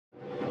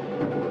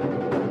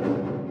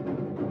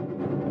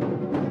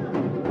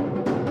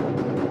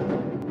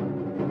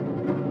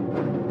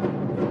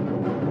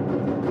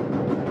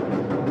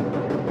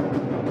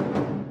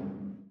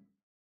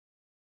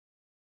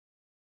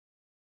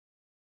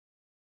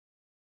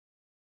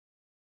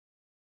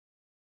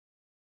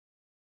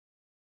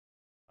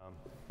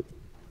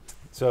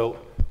So,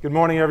 good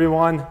morning,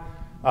 everyone.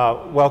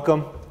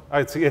 Welcome.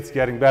 It's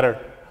getting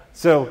better.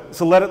 So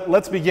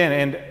let's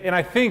begin. And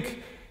I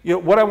think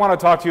what I want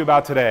to talk to you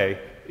about today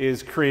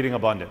is creating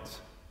abundance.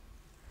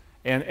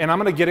 And I'm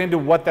going to get into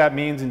what that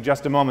means in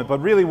just a moment.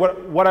 But really,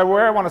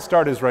 where I want to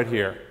start is right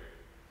here.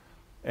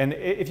 And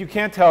if you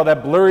can't tell,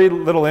 that blurry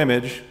little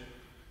image,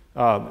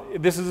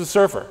 this is a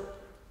surfer,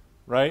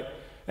 right?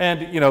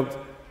 And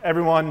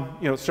everyone,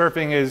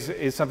 surfing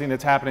is something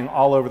that's happening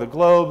all over the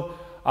globe.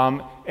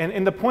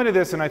 And the point of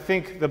this, and I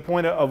think the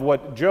point of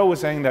what Joe was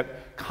saying,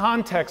 that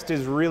context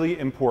is really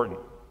important.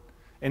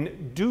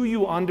 And do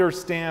you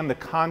understand the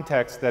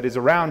context that is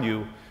around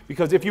you?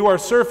 Because if you are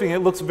surfing, it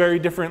looks very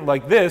different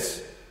like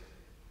this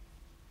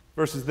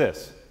versus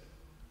this.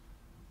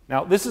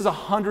 Now, this is a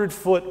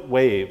 100-foot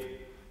wave.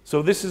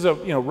 So this is a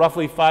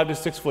roughly 5 to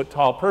 6 foot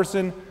tall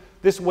person.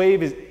 This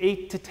wave is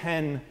 8 to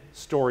 10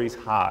 stories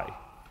high.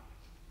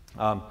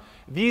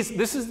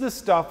 This is the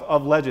stuff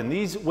of legend.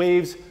 These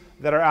waves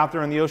that are out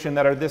there in the ocean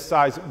that are this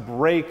size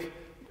break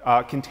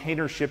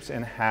container ships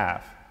in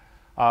half.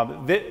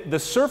 The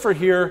surfer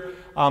here,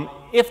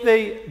 if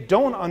they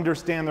don't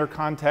understand their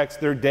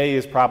context, their day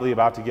is probably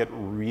about to get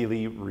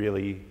really,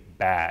 really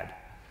bad.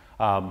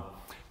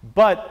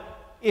 But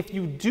if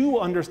you do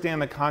understand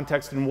the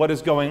context and what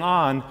is going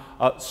on,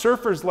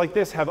 surfers like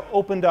this have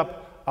opened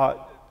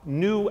up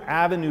new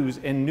avenues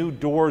and new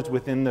doors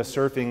within the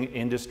surfing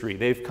industry.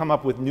 They've come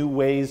up with new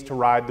ways to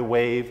ride the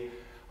wave.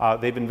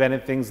 They've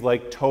invented things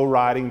like tow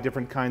riding,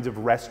 different kinds of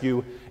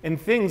rescue, and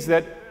things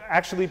that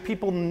actually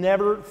people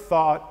never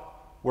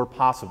thought were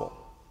possible.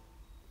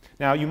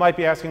 Now, you might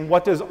be asking,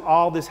 what does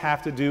all this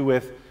have to do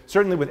with,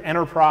 certainly with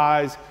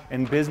enterprise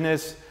and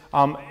business?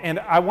 And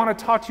I want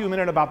to talk to you a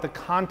minute about the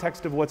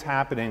context of what's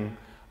happening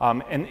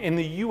in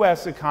the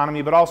US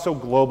economy, but also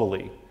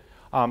globally.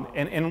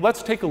 And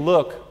let's take a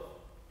look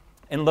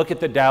at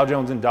the Dow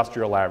Jones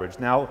Industrial Average.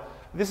 Now,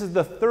 this is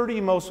the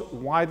 30 most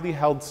widely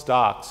held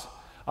stocks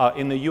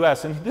in the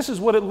US, and this is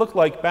what it looked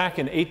like back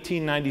in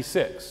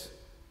 1896.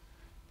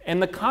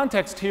 And the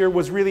context here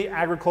was really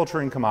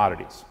agriculture and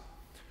commodities,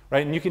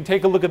 right? And you can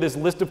take a look at this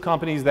list of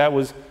companies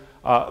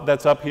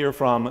that's up here,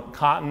 from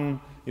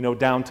cotton,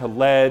 down to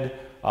lead,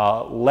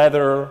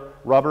 leather,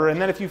 rubber, and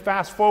then if you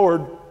fast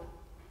forward,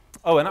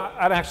 and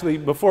I'd actually,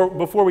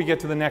 before we get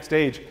to the next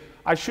stage,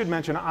 I should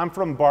mention I'm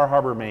from Bar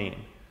Harbor,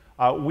 Maine.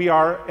 We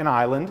are an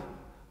island.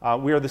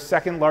 We are the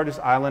second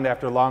largest island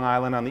after Long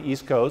Island on the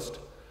East Coast.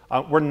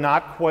 We're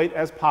not quite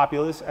as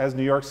populous as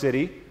New York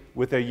City,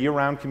 with a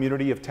year-round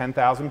community of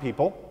 10,000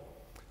 people.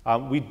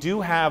 We do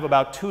have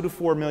about 2 to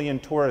 4 million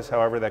tourists,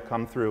 however, that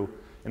come through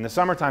in the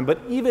summertime. But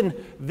even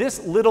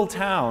this little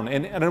town,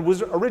 and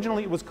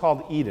originally it was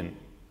called Eden,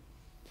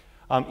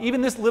 even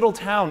this little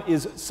town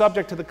is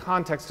subject to the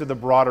context of the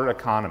broader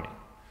economy,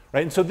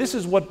 right? And so this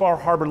is what Bar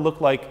Harbor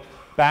looked like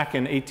back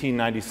in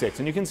 1896.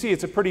 And you can see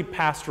it's a pretty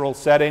pastoral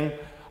setting.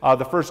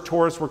 The first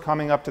tourists were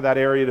coming up to that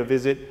area to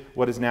visit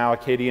what is now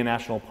Acadia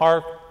National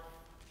Park.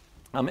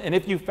 And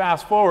if you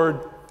fast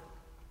forward,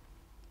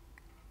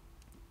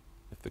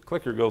 if the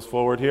clicker goes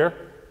forward here,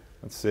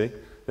 let's see,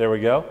 there we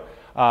go.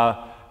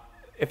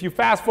 If you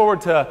fast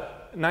forward to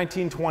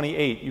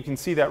 1928, you can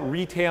see that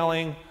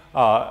retailing,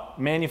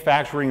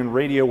 manufacturing, and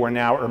radio were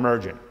now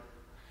emerging.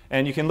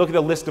 And you can look at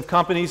the list of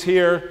companies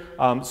here,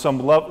 some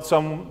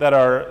that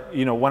are,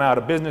 went out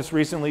of business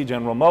recently,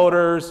 General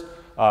Motors,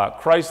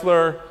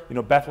 Chrysler,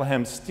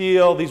 Bethlehem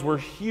Steel. These were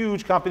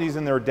huge companies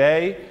in their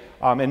day,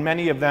 and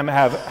many of them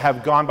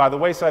have gone by the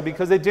wayside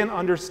because they didn't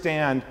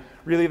understand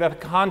really that the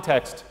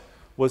context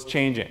was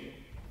changing.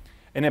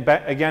 And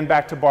again,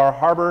 back to Bar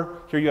Harbor,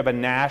 here you have a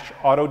Nash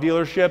auto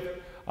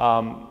dealership,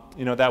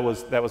 that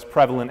was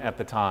prevalent at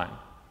the time.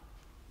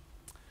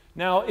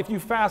 Now, if you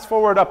fast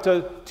forward up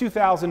to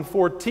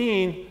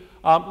 2014,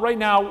 right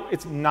now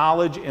it's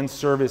knowledge and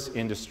service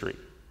industry.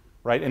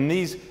 Right, and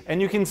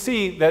you can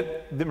see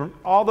that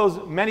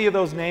many of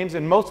those names,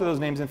 and most of those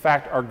names, in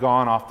fact, are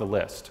gone off the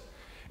list.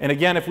 And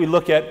again, if we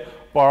look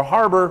at Bar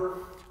Harbor,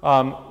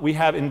 we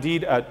have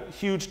indeed a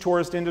huge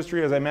tourist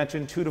industry, as I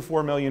mentioned, 2 to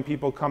 4 million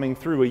people coming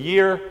through a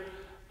year,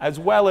 as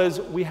well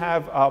as we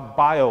have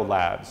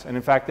biolabs. And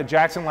in fact, the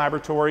Jackson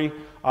Laboratory,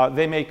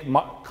 they make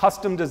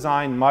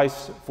custom-designed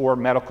mice for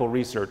medical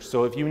research.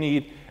 So if you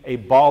need a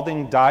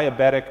balding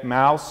diabetic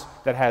mouse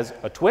that has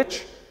a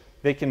twitch,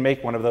 they can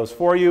make one of those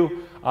for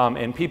you,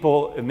 and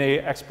they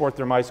export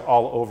their mice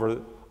all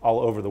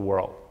over the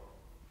world.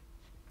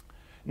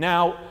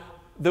 Now,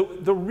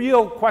 the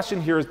real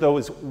question here is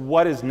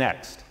what is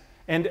next?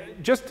 And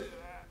just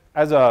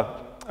as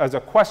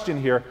a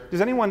question here,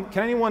 did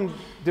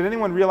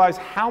anyone realize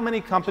how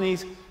many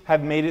companies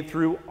have made it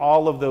through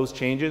all of those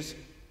changes?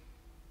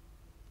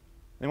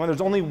 Anyone? There's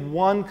only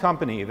one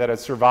company that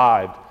has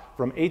survived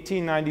from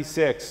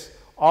 1896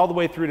 all the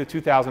way through to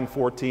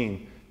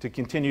 2014. To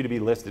continue to be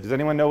listed. Does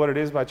anyone know what it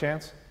is by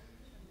chance?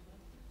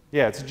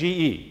 Yeah, it's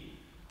GE.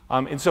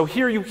 And so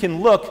here you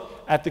can look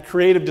at the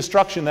creative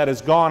destruction that has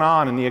gone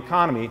on in the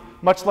economy,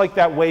 much like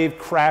that wave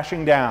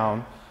crashing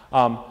down.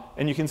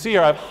 And you can see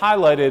here I've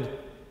highlighted,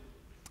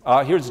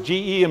 here's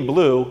GE in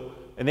blue,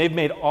 And they've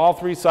made all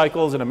 3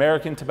 cycles, and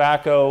American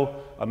Tobacco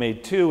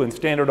made 2, and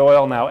Standard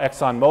Oil, now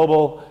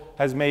ExxonMobil,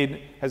 has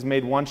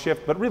made 1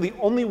 shift. But really,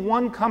 only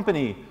one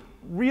company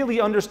really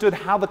understood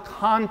how the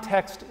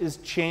context is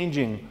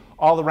changing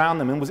all around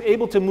them and was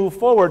able to move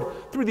forward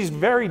through these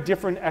very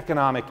different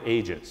economic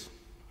ages.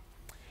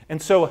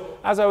 And so,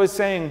 as I was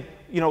saying,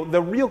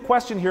 the real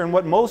question here, and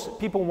what most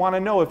people want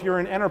to know if you're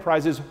an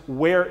enterprise, is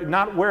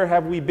not where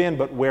have we been,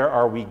 but where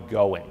are we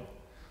going?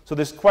 So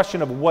this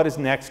question of what is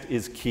next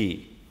is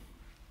key.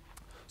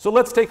 So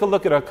let's take a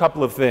look at a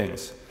couple of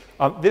things.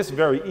 This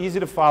very easy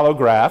to follow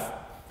graph.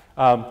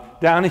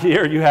 Down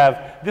here you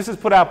have, this is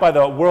put out by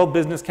the World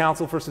Business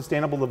Council for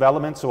Sustainable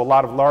Development, so a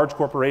lot of large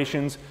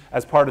corporations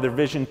as part of their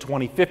Vision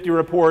 2050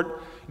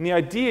 report. And the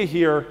idea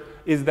here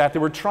is that they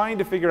were trying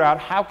to figure out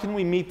how can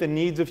we meet the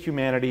needs of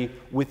humanity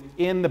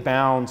within the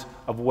bounds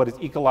of what is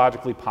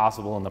ecologically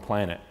possible on the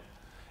planet.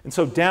 And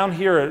so down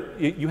here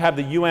you have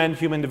the UN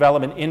Human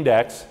Development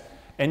Index,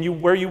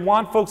 and where you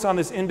want folks on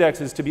this index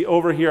is to be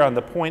over here on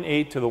the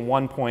 0.8 to the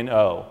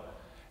 1.0.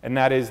 And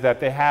that is that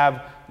they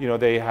have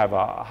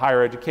a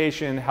higher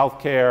education,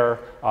 healthcare,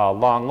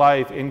 long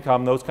life,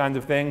 income, those kinds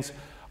of things.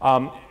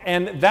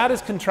 And that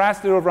is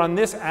contrasted over on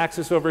this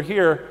axis over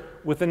here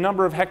with the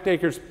number of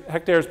hectares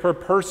per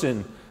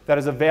person that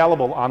is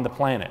available on the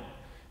planet.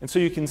 And so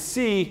you can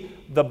see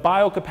the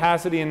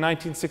biocapacity in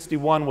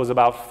 1961 was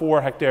about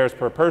 4 hectares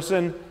per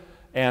person,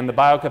 and the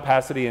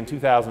biocapacity in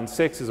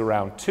 2006 is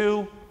around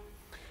 2.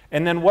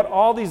 And then what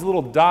all these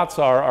little dots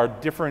are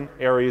different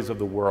areas of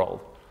the world.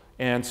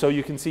 And so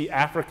you can see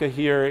Africa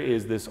here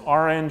is this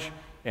orange,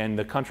 and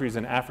the countries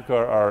in Africa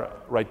are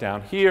right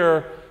down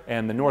here,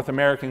 and the North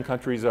American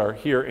countries are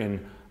here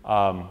in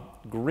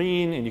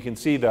green, and you can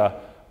see they're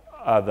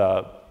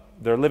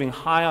living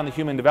high on the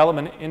Human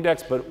Development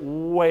Index, but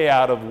way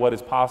out of what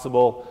is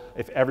possible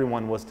if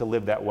everyone was to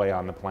live that way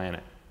on the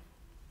planet.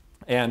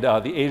 And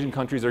the Asian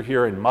countries are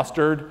here in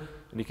mustard,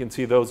 and you can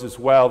see those as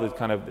well. That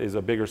kind of is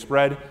a bigger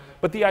spread.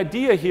 But the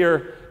idea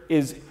here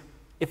is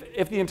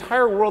if the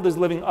entire world is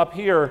living up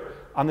here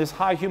on this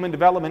high Human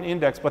Development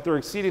Index, but they're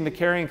exceeding the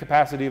carrying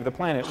capacity of the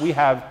planet, we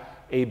have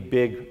a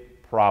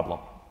big problem.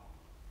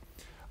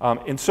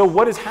 And so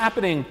what is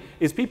happening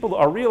is people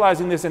are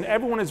realizing this, and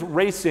everyone is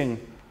racing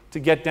to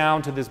get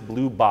down to this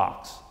blue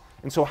box.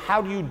 And so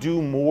how do you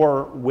do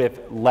more with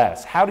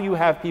less? How do you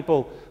have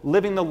people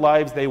living the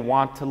lives they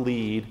want to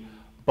lead,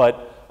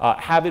 but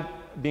have it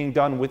being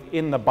done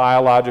within the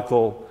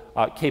biological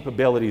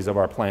capabilities of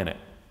our planet?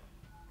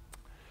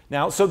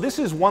 Now, so this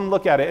is one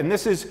look at it, and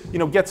this is,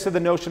 gets to the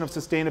notion of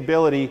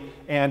sustainability,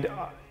 and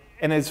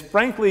is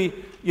frankly,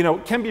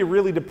 can be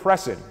really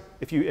depressing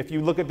if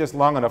you look at this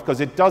long enough, because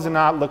it does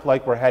not look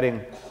like we're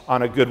heading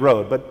on a good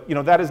road. But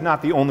that is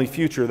not the only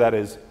future that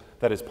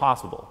is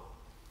possible.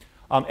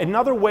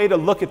 Another way to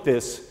look at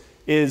this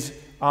is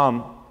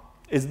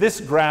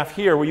this graph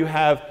here, where you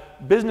have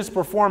business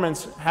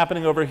performance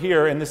happening over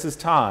here, and this is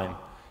time.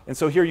 And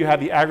so here you have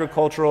the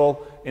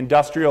agricultural,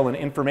 industrial, and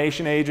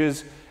information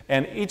ages.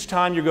 And each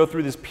time you go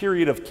through this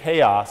period of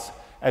chaos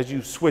as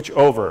you switch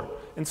over.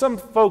 And some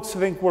folks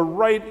think we're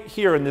right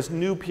here in this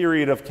new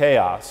period of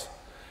chaos.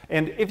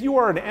 And if you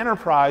are an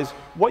enterprise,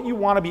 what you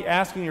want to be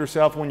asking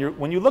yourself when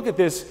you look at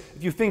this,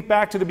 if you think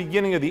back to the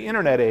beginning of the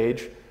internet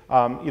age,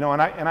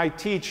 and I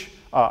teach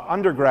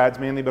undergrads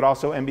mainly, but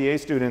also MBA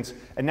students,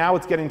 and now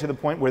it's getting to the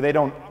point where they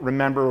don't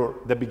remember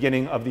the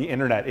beginning of the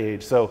internet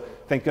age. So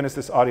thank goodness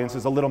this audience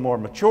is a little more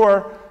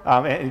mature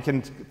and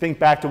can think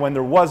back to when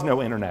there was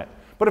no internet.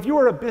 But if you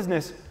were a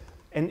business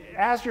and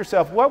ask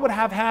yourself, what would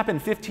have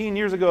happened 15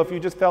 years ago if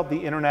you just felt the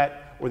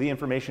internet or the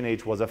information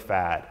age was a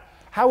fad?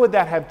 How would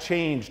that have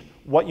changed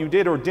what you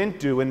did or didn't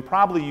do? And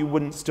probably you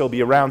wouldn't still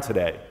be around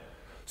today.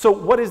 So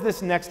what is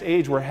this next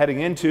age we're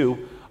heading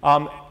into?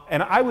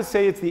 And I would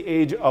say it's the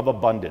age of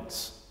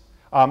abundance.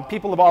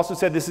 People have also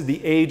said this is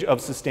the age of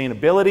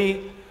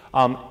sustainability.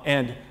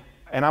 And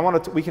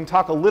we can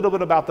talk a little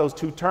bit about those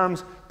two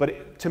terms,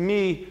 but to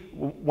me,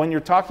 when you're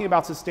talking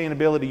about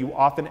sustainability, you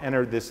often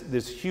enter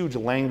this huge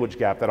language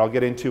gap that I'll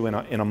get into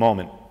in a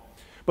moment.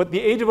 But the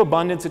age of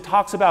abundance, it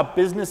talks about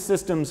business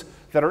systems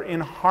that are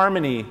in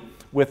harmony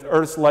with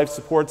Earth's life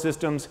support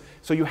systems,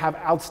 so you have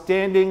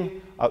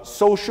outstanding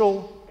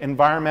social,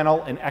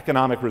 environmental, and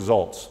economic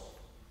results.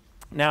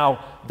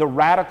 Now, the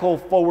radical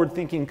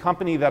forward-thinking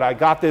company that I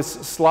got this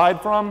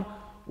slide from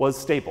was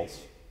Staples.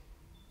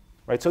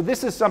 Right, so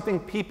this is something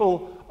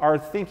people are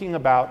thinking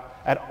about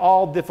at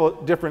all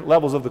different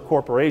levels of the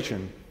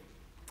corporation.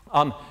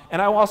 And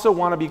I also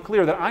want to be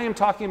clear that I am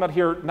talking about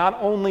here not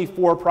only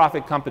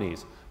for-profit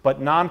companies, but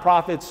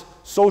nonprofits,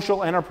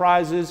 social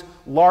enterprises,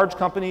 large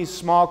companies,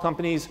 small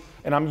companies,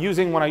 and I'm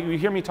using, when you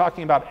hear me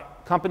talking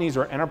about companies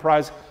or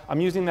enterprise,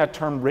 I'm using that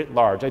term writ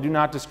large. I do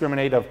not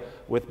discriminate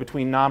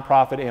between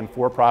nonprofit and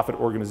for-profit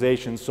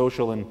organizations,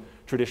 social and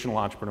traditional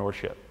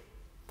entrepreneurship.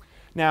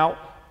 Now,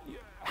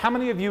 how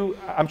many of you,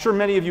 I'm sure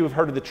many of you have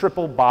heard of the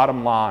triple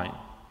bottom line,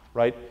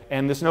 right?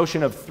 And this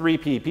notion of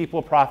 3P,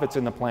 people, profits,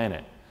 and the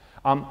planet.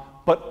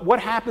 But what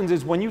happens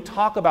is when you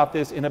talk about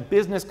this in a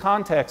business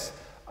context,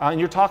 and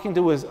you're talking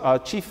to a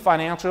chief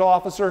financial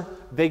officer,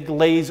 they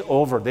glaze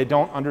over. They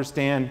don't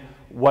understand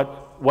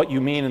what you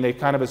mean, and they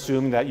kind of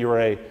assume that you're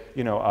a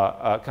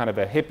kind of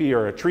a hippie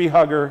or a tree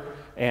hugger,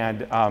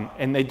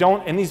 and they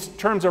don't. And these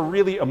terms are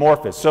really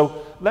amorphous.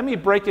 So let me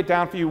break it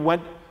down for you.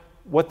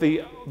 What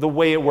the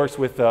way it works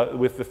with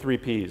the 3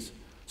 Ps.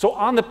 So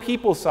on the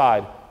people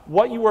side,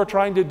 what you are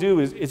trying to do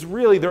is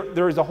really,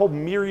 there is a whole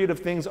myriad of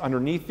things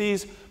underneath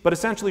these, but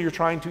essentially you're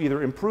trying to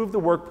either improve the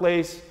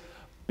workplace,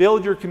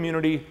 build your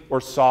community,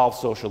 or solve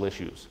social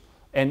issues.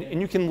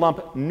 And you can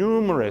lump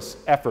numerous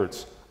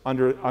efforts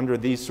under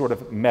these sort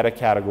of meta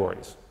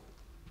categories.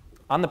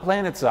 On the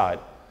planet side,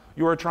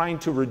 you are trying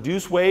to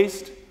reduce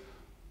waste,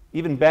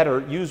 even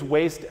better, use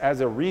waste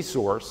as a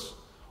resource,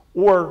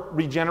 or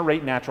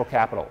regenerate natural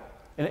capital.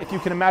 And if you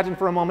can imagine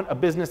for a moment a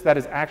business that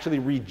is actually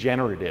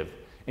regenerative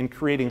in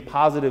creating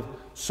positive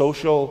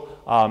social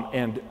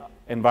and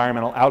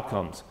environmental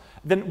outcomes,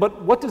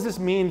 but what does this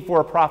mean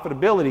for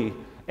profitability?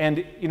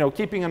 And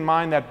keeping in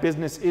mind that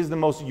business is the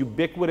most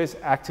ubiquitous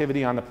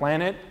activity on the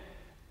planet,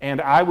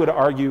 and I would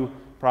argue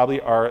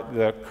probably are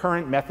the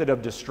current method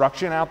of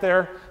destruction out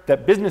there,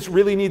 that business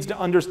really needs to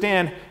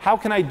understand, how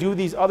can I do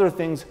these other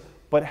things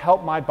but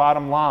help my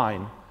bottom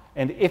line?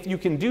 And if you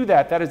can do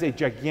that, that is a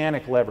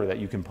gigantic lever that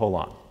you can pull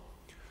on.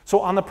 So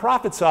on the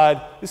profit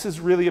side, this is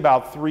really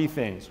about 3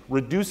 things: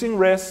 reducing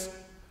risk,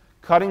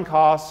 cutting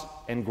costs,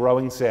 and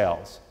growing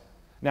sales.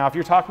 Now, if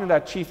you're talking to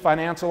that chief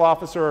financial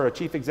officer or a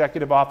chief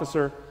executive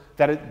officer,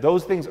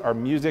 those things are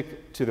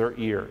music to their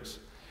ears.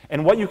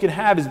 And what you can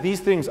have is these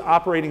things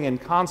operating in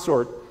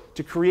consort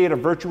to create a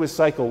virtuous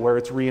cycle where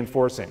it's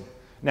reinforcing.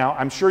 Now,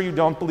 I'm sure you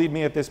don't believe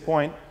me at this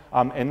point,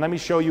 and let me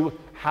show you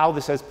how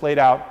this has played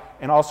out,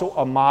 and also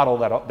a model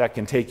that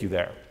can take you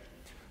there.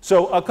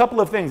 So a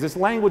couple of things, this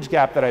language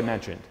gap that I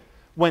mentioned.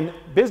 When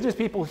business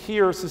people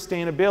hear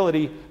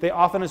sustainability, they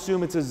often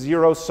assume it's a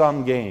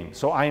zero-sum game.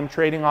 So I am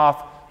trading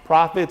off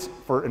profits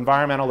for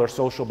environmental or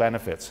social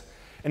benefits.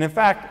 And in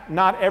fact,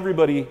 not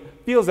everybody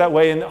feels that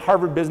way. And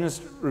Harvard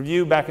Business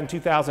Review back in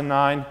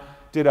 2009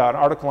 did an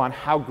article on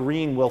how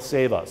green will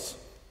save us.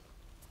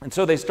 And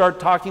so they start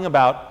talking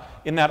about,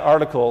 in that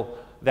article,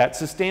 that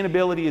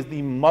sustainability is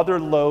the mother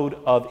lode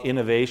of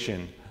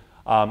innovation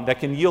that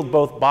can yield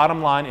both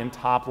bottom line and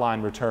top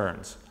line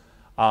returns.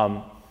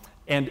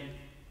 And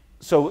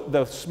so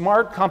the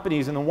smart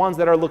companies and the ones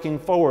that are looking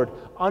forward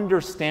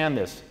understand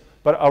this.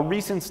 But a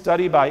recent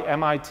study by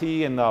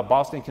MIT and the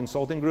Boston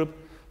Consulting Group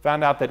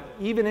found out that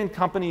even in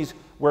companies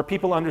where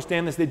people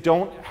understand this, they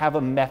don't have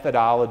a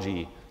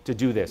methodology to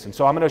do this. And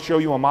so I'm going to show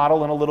you a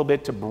model in a little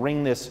bit to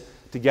bring this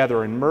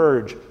together and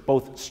merge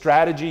both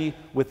strategy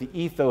with the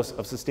ethos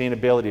of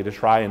sustainability to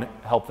try and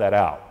help that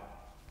out.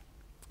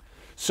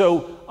 So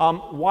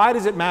why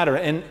does it matter?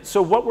 And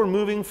so what we're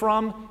moving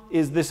from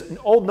is this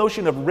old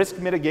notion of risk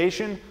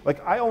mitigation.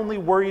 Like, I only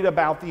worried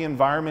about the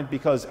environment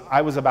because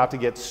I was about to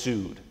get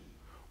sued,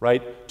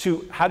 right?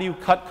 To how do you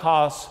cut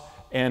costs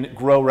and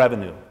grow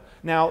revenue?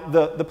 Now,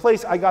 the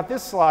place I got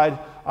this slide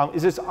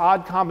is this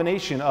odd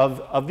combination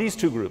of these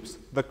 2 groups.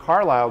 The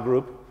Carlyle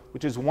Group,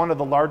 which is one of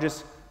the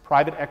largest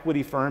private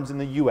equity firms in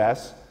the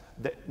US,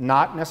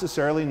 not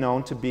necessarily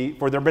known to be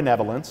for their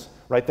benevolence,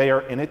 right? They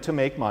are in it to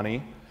make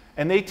money.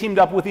 And they teamed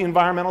up with the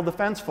Environmental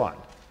Defense Fund,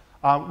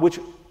 which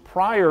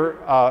prior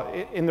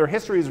in their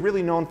history is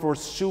really known for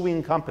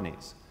suing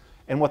companies.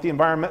 And what the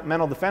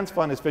Environmental Defense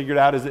Fund has figured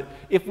out is that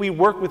if we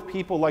work with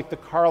people like the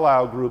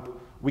Carlyle Group,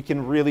 we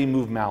can really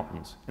move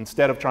mountains.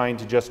 Instead of trying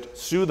to just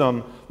sue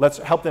them, let's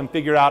help them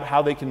figure out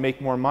how they can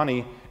make more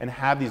money and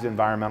have these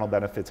environmental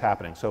benefits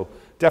happening. So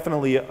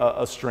definitely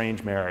a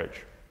strange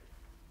marriage.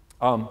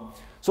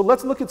 So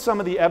let's look at some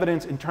of the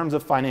evidence in terms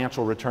of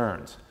financial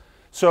returns.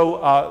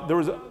 So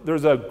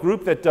there's a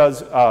group that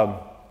does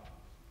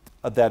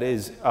that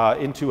is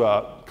into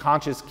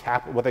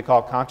what they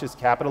call conscious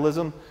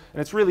capitalism,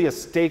 and it's really a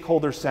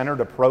stakeholder-centered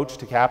approach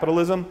to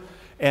capitalism.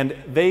 And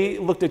they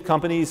looked at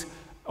companies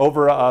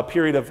over a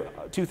period of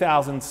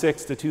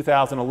 2006 to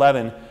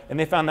 2011, and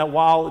they found that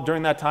while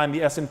during that time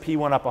the S&P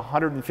went up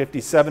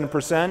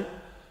 157%,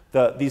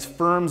 these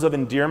firms of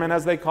endearment,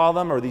 as they call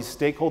them, or these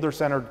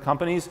stakeholder-centered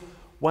companies,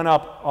 went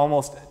up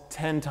almost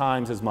 10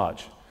 times as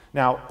much.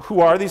 Now,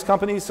 who are these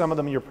companies? Some of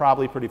them you're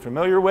probably pretty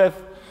familiar with,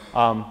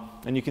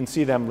 and you can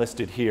see them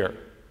listed here.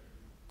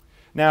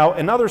 Now,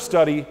 another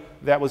study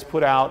that was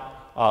put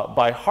out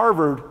by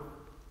Harvard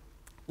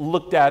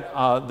looked at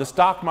the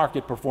stock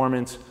market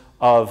performance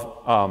of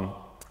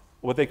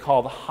what they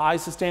call the high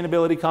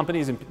sustainability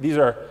companies. And these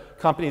are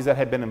companies that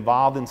had been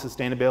involved in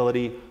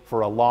sustainability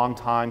for a long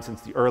time,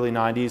 since the early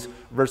 90s,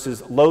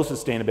 versus low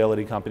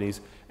sustainability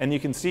companies. And you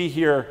can see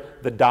here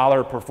the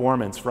dollar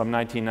performance from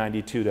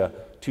 1992 to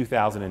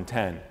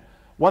 2010.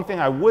 One thing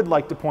I would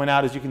like to point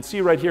out is you can see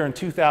right here in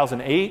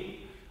 2008,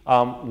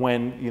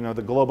 when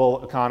the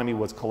global economy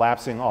was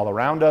collapsing all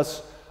around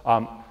us,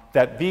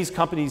 that these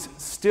companies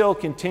still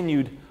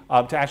continued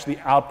to actually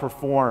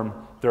outperform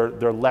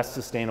their less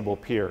sustainable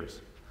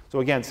peers. So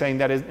again, saying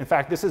that in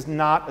fact this is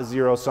not a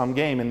zero-sum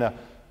game, and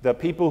the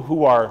people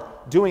who are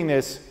doing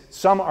this,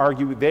 some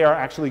argue they are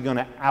actually going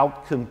to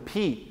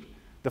outcompete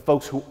the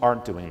folks who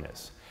aren't doing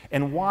this.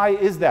 And why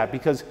is that?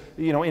 Because,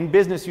 you know, in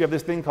business you have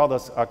this thing called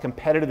a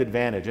competitive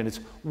advantage, and it's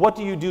what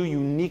do you do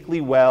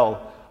uniquely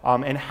well,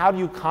 and how do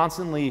you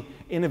constantly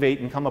innovate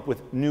and come up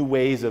with new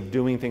ways of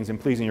doing things and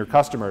pleasing your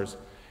customers.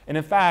 And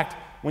in fact,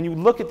 when you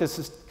look at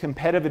this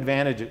competitive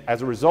advantage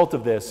as a result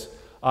of this,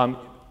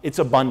 it's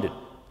abundant.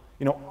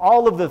 You know,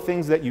 all of the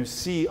things that you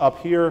see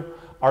up here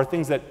are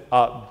things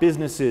that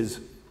businesses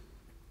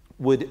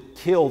would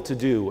kill to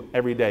do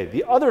every day.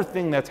 The other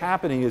thing that's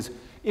happening is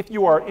if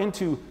you are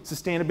into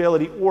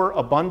sustainability or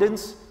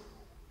abundance,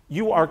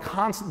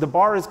 the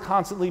bar is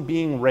constantly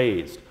being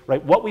raised,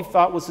 right? What we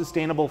thought was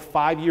sustainable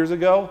 5 years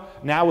ago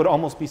now would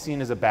almost be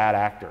seen as a bad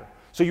actor.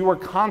 So you are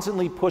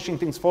constantly pushing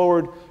things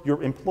forward.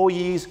 Your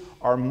employees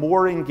are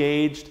more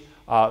engaged.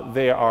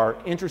 They are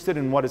interested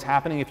in what is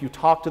happening. If you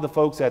talk to the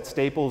folks at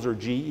Staples or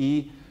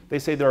GE, they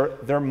say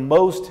their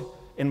most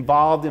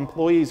involved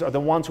employees are the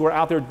ones who are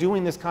out there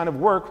doing this kind of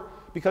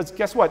work, because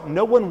guess what?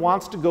 No one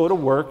wants to go to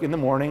work in the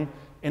morning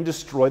and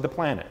destroy the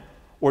planet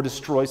or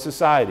destroy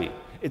society.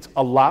 It's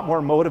a lot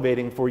more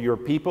motivating for your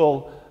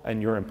people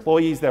and your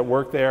employees that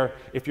work there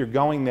if you're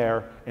going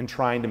there and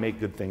trying to make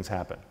good things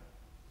happen.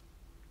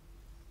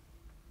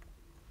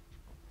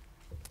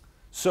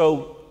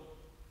 So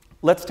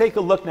let's take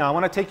a look now. I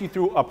want to take you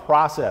through a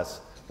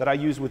process that I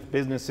use with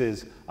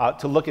businesses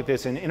to look at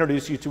this and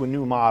introduce you to a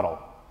new model.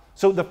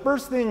 So the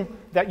first thing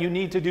that you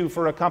need to do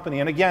for a company,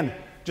 and again,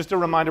 just a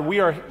reminder, we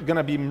are going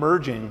to be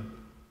merging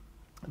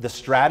the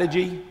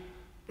strategy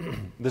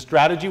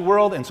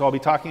world, and so I'll be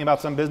talking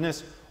about some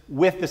business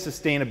with the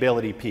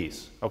sustainability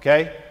piece,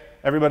 okay?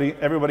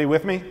 Everybody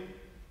with me?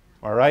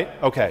 All right,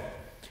 okay.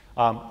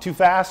 Too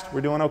fast?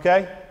 We're doing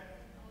okay?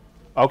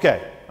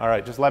 Okay, all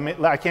right, just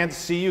I can't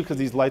see you because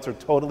these lights are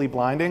totally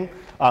blinding,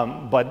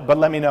 but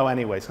let me know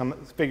anyway, so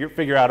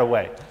figure out a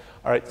way.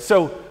 All right,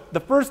 so the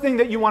first thing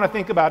that you want to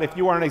think about if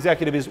you are an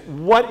executive is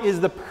what is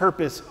the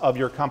purpose of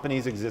your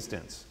company's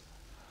existence?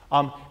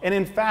 And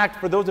in fact,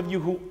 for those of you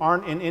who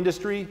aren't in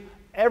industry,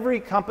 every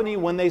company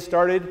when they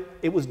started,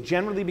 it was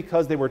generally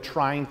because they were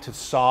trying to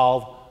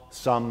solve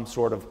some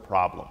sort of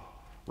problem,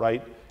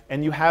 right?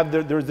 And you have,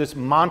 there's this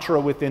mantra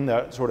within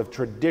the sort of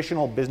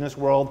traditional business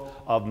world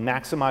of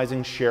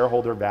maximizing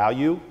shareholder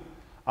value,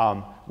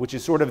 which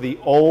is sort of the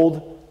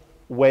old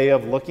way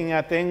of looking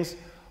at things.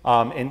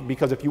 And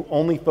because if you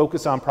only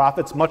focus on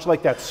profits, much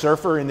like that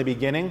surfer in the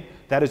beginning,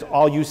 that is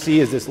all you see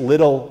is this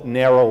little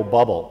narrow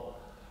bubble.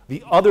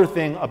 The other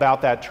thing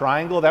about that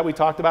triangle that we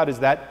talked about is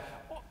that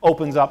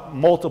opens up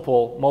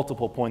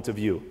multiple points of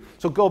view.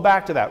 So go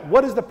back to that.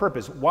 What is the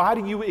purpose? Why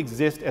do you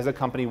exist as a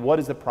company? What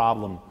is the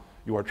problem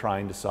you are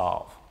trying to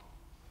solve?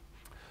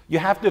 You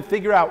have to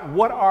figure out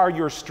what are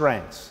your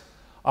strengths.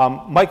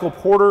 Michael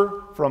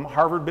Porter from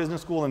Harvard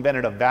Business School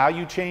invented a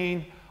value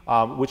chain,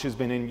 which has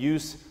been in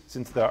use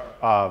since the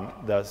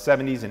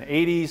 70s and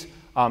 80s,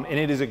 and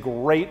it is a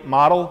great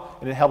model,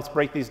 and it helps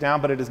break these down,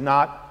 but it is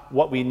not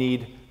what we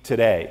need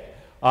today.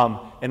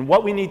 And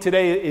what we need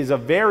today is a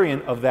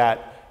variant of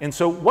that. And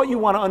so what you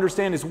want to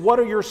understand is what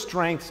are your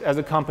strengths as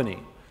a company?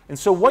 And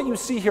so what you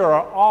see here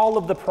are all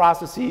of the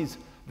processes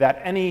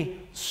that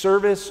any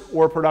service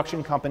or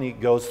production company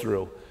goes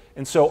through.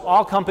 And so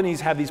all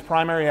companies have these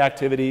primary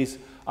activities.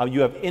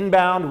 You have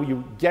inbound, where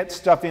you get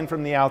stuff in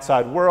from the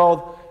outside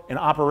world. In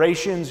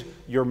operations,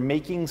 you're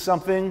making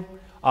something.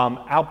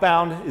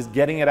 Outbound is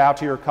getting it out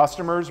to your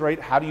customers, right?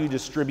 How do you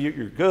distribute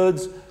your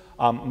goods?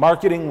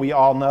 Marketing, we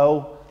all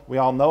know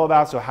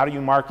about, so how do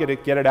you market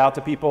it, get it out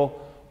to people?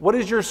 What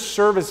is your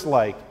service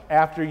like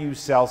after you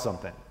sell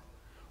something,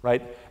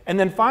 right? And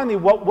then finally,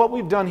 what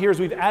we've done here is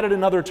we've added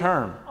another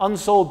term,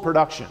 unsold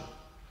production.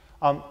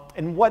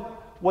 And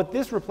what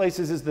this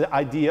replaces is the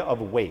idea of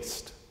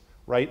waste,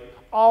 right?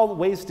 All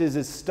waste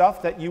is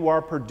stuff that you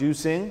are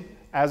producing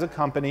as a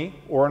company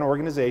or an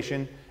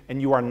organization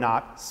and you are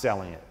not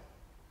selling it,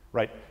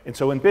 right? And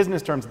so in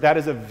business terms, that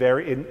is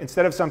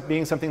instead of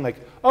being something like,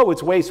 oh,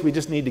 it's waste, we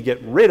just need to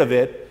get rid of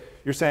it,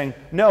 you're saying,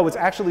 no, it's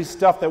actually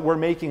stuff that we're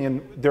making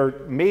and there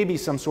may be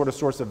some sort of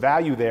source of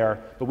value there,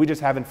 but we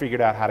just haven't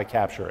figured out how to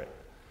capture it.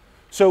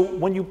 So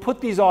when you put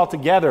these all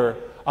together,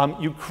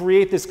 you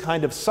create this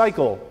kind of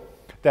cycle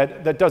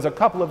that does a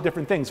couple of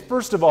different things.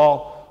 First of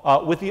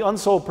all, with the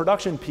unsold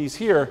production piece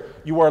here,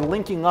 you are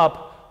linking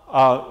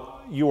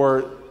up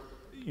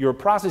your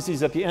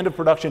processes at the end of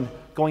production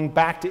going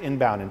back to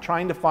inbound and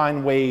trying to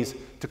find ways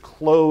to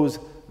close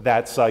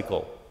that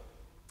cycle.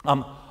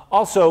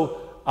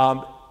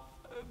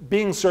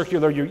 Being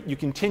circular, you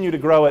continue to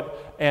grow it,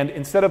 and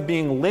instead of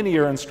being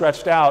linear and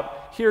stretched out,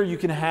 here you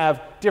can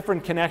have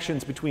different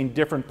connections between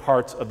different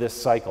parts of this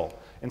cycle.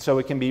 And so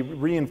it can be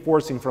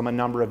reinforcing from a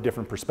number of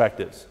different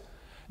perspectives.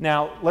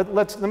 Now,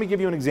 let me give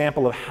you an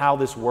example of how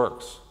this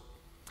works.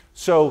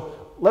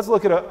 So let's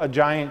look at a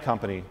giant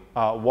company,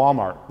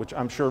 Walmart, which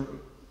I'm sure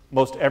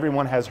most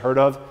everyone has heard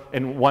of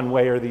in one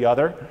way or the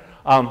other.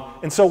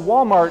 And so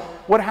Walmart,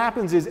 what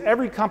happens is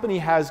every company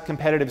has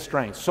competitive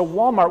strengths. So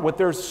Walmart, what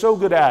they're so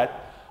good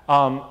at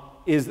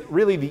is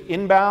really the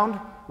inbound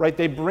right?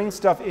 They bring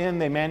stuff in,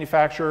 they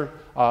manufacture,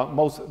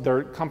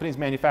 their companies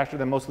manufacture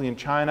them mostly in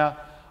China,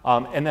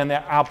 and then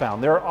they're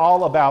outbound. They're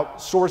all about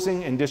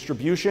sourcing and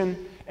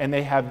distribution, and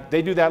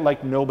they do that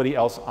like nobody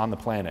else on the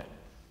planet.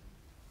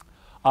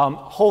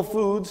 Whole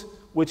Foods,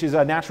 which is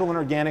a natural and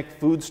organic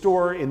food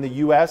store in the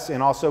US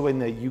and also in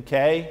the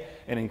UK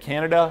and in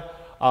Canada.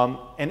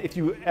 And if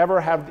you ever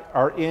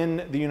are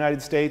in the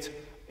United States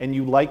and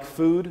you like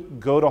food,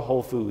 go to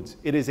Whole Foods.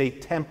 It is a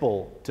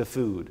temple to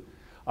food.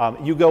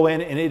 You go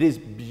in and it is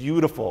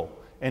beautiful.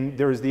 And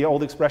there's the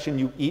old expression,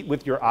 you eat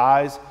with your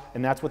eyes,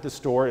 and that's what the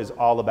store is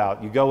all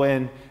about. You go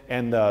in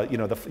and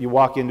you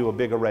walk into a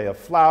big array of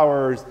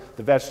flowers,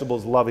 the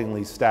vegetables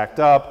lovingly stacked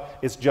up.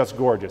 It's just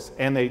gorgeous.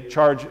 And they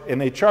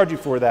charge you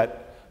for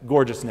that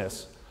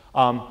gorgeousness.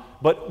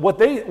 But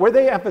where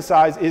they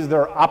emphasize is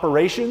their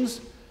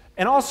operations,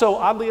 and also,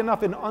 oddly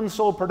enough, in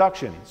unsold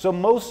production. So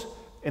most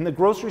in the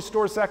grocery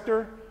store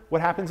sector, what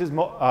happens is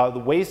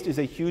the waste is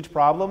a huge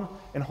problem.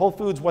 In Whole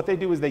Foods, what they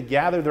do is they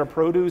gather their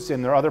produce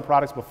and their other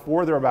products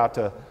before they're about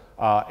to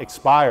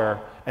expire,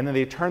 and then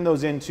they turn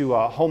those into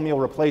a home meal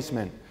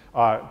replacement,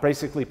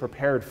 basically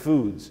prepared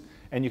foods,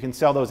 and you can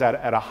sell those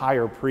at a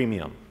higher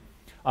premium.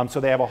 So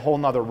they have a whole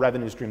nother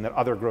revenue stream that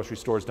other grocery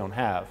stores don't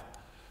have.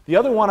 The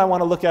other one I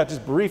want to look at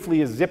just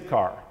briefly is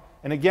Zipcar.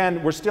 And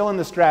again, we're still in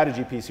the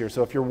strategy piece here,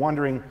 so if you're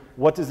wondering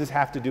what does this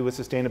have to do with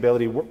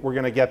sustainability, we're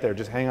going to get there.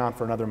 Just hang on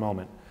for another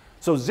moment.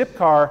 So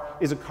Zipcar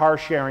is a car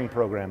sharing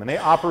program, and they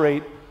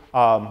operate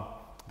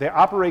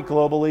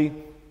globally,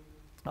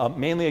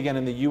 mainly again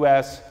in the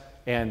US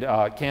and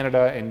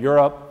Canada and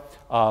Europe.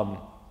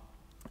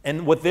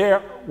 And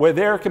where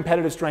their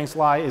competitive strengths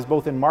lie is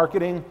both in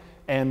marketing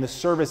and the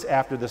service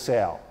after the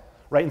sale,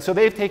 right? And so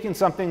they've taken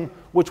something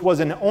which was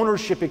an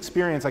ownership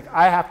experience, like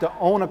I have to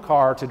own a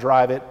car to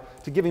drive it,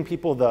 to giving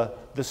people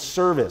the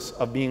service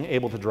of being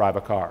able to drive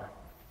a car.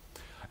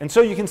 And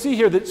so you can see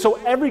here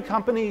that every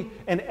company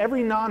and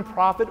every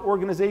nonprofit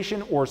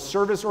organization or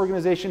service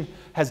organization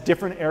has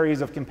different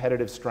areas of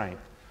competitive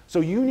strength. So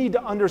you need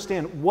to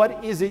understand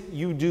what is it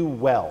you do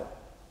well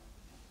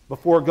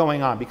before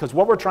going on, because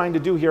what we're trying to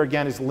do here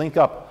again is link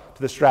up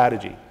to the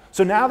strategy.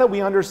 So now that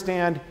we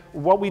understand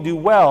what we do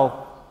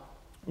well,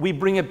 we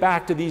bring it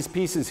back to these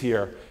pieces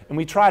here and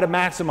we try to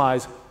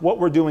maximize what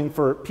we're doing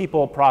for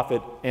people,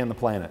 profit, and the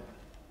planet.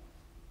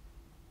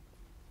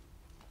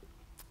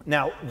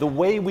 Now, the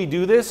way we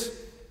do this,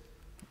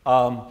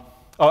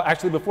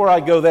 actually before I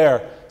go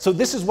there, so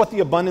this is what the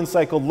abundance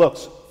cycle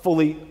looks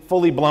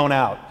fully blown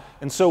out.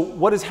 And so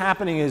what is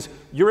happening is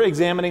you're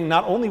examining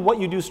not only what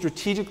you do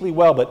strategically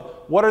well,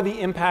 but what are the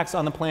impacts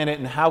on the planet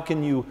and how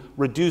can you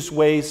reduce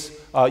waste,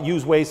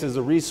 use waste as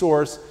a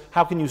resource,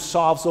 how can you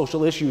solve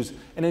social issues,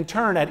 and in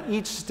turn, at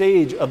each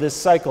stage of this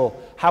cycle,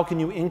 how can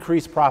you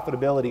increase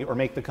profitability or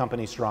make the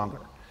company stronger?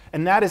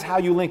 And that is how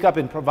you link up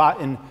and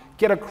provide and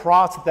get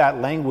across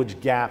that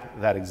language gap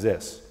that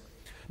exists.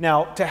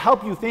 Now, to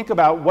help you think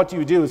about what do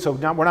you do, so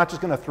now we're not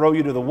just going to throw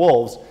you to the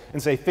wolves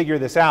and say, figure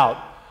this out.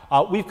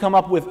 We've come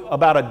up with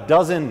about a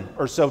dozen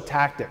or so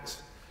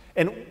tactics.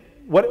 And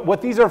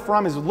what these are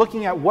from is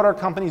looking at what our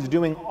companies are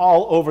doing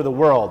all over the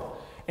world.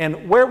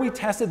 And where we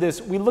tested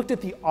this, we looked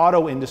at the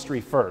auto industry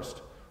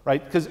first,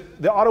 right? Because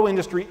the auto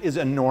industry is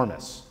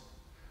enormous.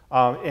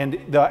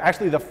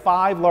 Actually, the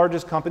 5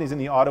 largest companies in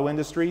the auto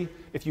industry,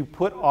 if you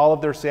put all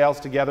of their sales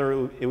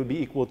together, it would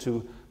be equal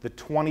to the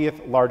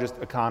 20th largest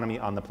economy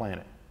on the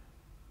planet.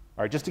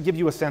 All right, just to give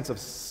you a sense of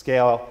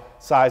scale,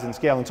 size and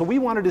scale. And so we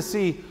wanted to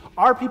see,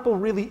 are people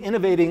really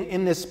innovating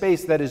in this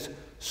space that is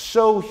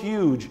so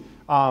huge,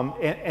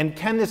 and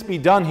can this be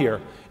done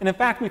here? And in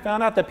fact, we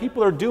found out that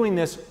people are doing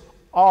this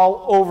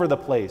all over the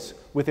place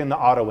within the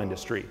auto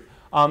industry.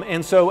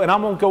 And I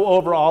won't go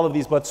over all of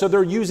these, but so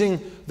they're using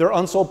their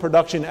unsold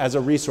production as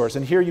a resource.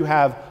 And here you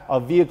have a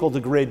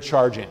vehicle-to-grid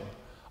charging.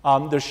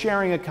 The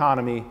sharing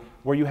economy,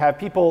 where you have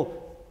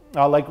people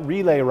like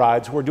relay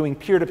rides who are doing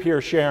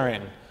peer-to-peer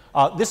sharing.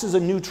 This is a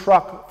new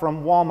truck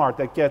from Walmart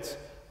that gets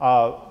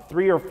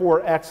 3 or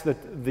 4x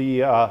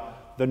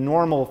the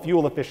normal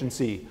fuel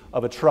efficiency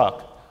of a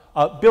truck.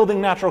 Building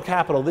natural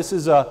capital. This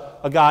is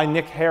a guy,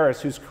 Nick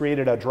Harris, who's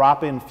created a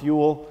drop-in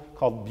fuel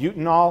called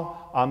butanol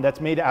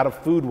that's made out of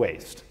food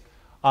waste.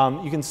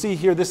 You can see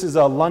here, this is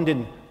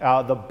London,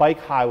 the bike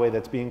highway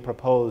that's being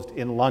proposed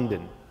in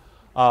London.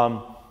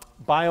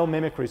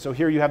 Biomimicry. So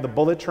here you have the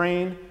bullet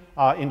train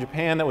in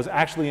Japan that was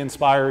actually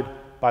inspired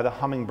by the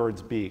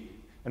hummingbird's beak.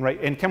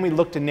 And can we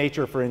look to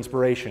nature for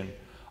inspiration?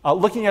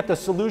 Looking at the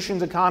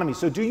solutions economy.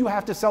 So do you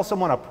have to sell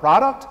someone a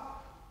product,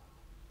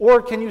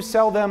 or can you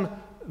sell them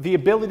the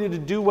ability to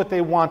do what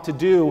they want to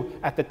do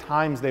at the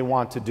times they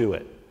want to do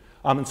it?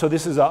 And so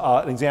this is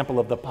an example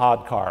of the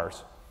pod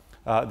cars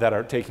that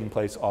are taking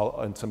place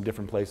all in some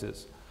different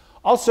places.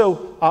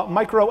 Also,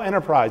 micro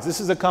enterprise. This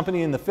is a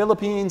company in the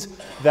Philippines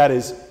that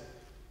is,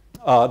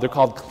 they're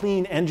called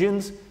Clean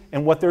Engines,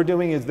 and what they're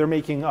doing is they're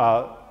making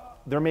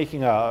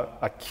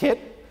a kit.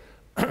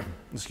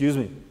 Excuse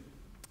me.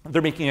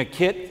 They're making a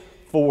kit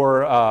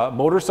for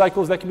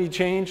motorcycles that can be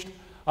changed.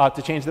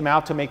 to change them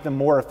out to make them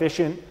more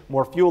efficient,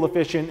 more fuel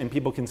efficient, and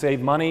people can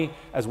save money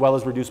as well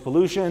as reduce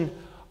pollution.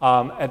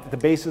 At the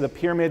base of the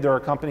pyramid, there are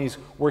companies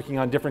working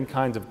on different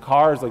kinds of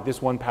cars, like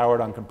this one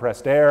powered on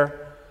compressed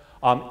air.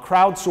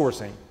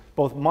 Crowdsourcing,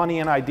 both money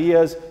and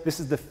ideas. This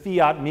is the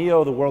Fiat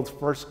Mio, the world's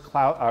first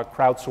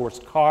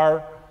crowdsourced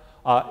car.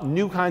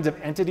 New kinds of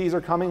entities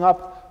are coming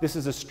up. This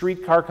is a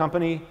streetcar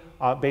company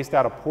based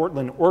out of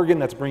Portland, Oregon,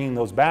 that's bringing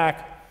those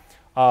back.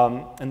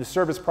 And the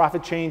service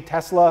profit chain,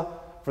 Tesla,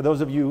 for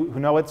those of you who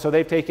know it. So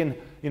they've taken,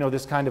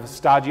 this kind of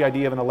stodgy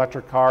idea of an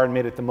electric car and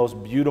made it the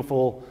most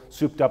beautiful,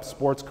 souped-up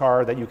sports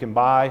car that you can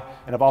buy,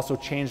 and have also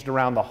changed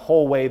around the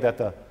whole way that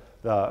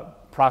the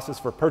process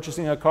for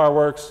purchasing a car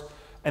works.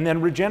 And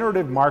then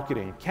regenerative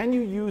marketing. Can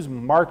you use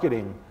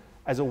marketing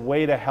as a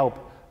way to help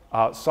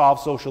solve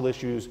social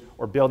issues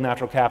or build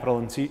natural capital?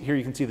 And here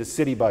you can see the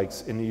city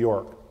bikes in New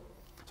York.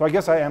 So I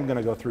guess I am going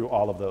to go through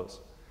all of those.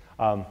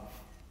 And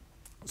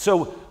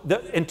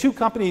two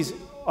companies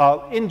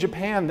in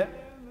Japan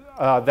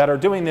that are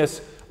doing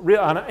this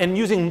and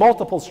using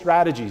multiple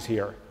strategies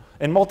here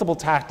and multiple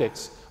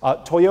tactics.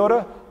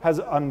 Toyota has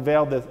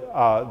unveiled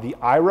the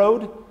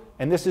iRoad,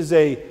 and this is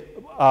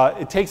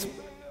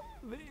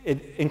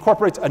it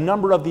incorporates a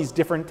number of these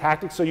different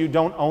tactics, so you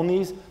don't own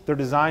these. They're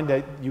designed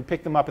that you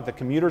pick them up at the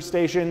commuter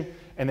station,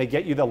 and they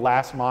get you the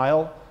last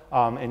mile,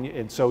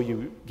 and so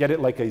you get it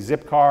like a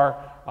zip car,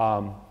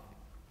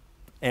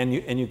 and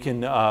you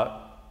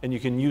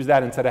can use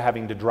that instead of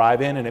having to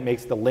drive in, and it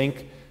makes the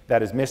link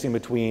that is missing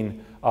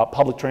between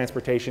public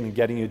transportation and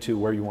getting you to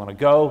where you want to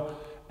go.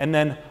 And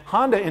then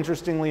Honda,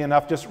 interestingly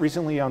enough, just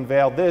recently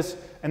unveiled this,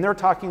 and they're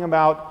talking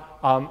about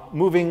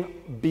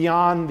moving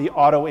beyond the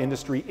auto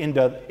industry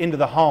into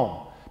the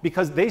home,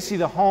 because they see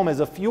the home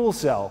as a fuel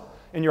cell,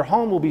 and your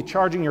home will be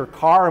charging your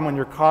car, and when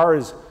your car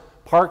is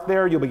parked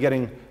there, you'll be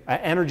getting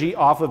energy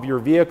off of your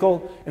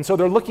vehicle. And so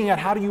they're looking at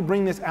how do you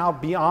bring this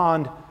out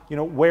beyond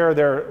where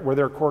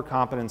their core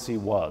competency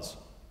was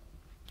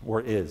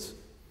or is.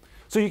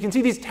 So you can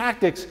see these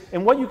tactics,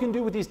 and what you can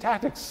do with these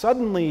tactics,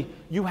 suddenly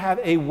you have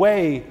a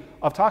way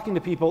of talking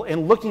to people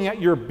and looking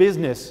at your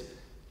business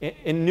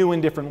in new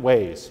and different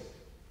ways.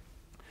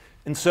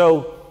 And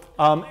so,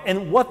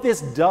 and what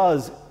this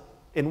does,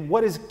 and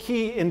what is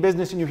key in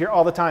business, and you hear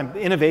all the time,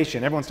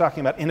 innovation. Everyone's talking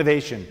about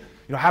innovation.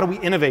 How do we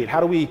innovate? How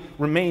do we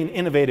remain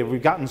innovative?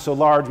 We've gotten so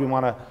large, we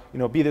want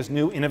to, be this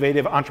new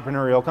innovative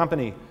entrepreneurial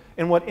company.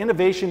 And what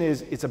innovation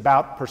is, it's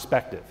about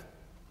perspective,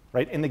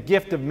 right? And the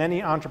gift of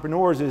many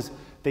entrepreneurs is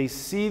they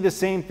see the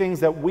same things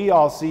that we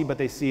all see, but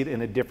they see it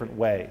in a different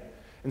way.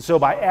 And so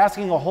by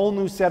asking a whole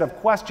new set of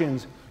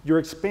questions, you're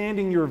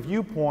expanding your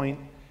viewpoint,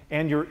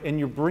 and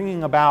you're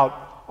bringing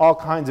about all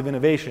kinds of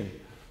innovation.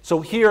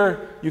 So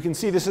here you can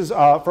see this is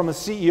from a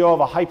CEO of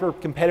a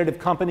hyper-competitive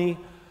company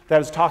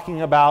that is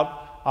talking about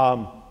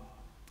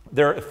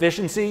their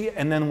efficiency,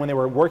 and then when they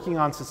were working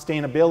on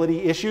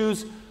sustainability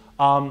issues,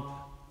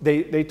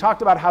 they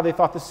talked about how they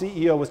thought the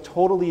CEO was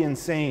totally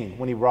insane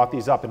when he brought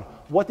these up, and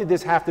what did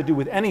this have to do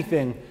with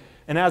anything?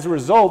 And as a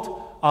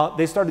result,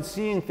 they started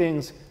seeing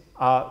things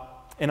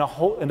in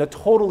a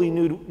totally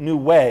new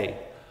way.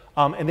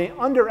 And they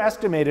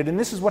underestimated, and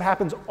this is what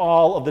happens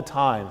all of the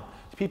time.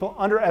 People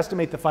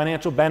underestimate the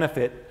financial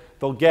benefit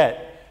they'll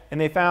get. And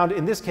they found,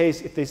 in this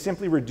case, if they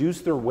simply reduce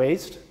their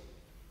waste,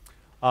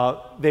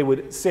 they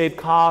would save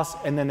costs,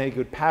 and then they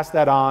could pass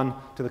that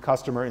on to the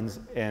customer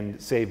and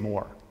save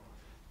more.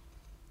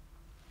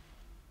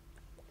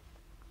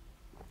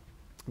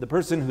 The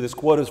person who this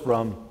quote is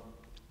from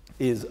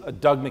is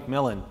Doug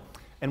McMillan.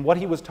 And what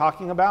he was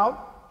talking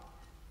about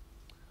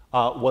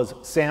was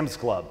Sam's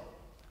Club.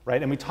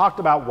 Right? And we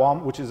talked about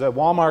Walmart, which is a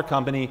Walmart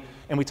company,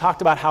 and we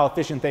talked about how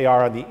efficient they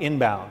are on the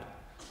inbound.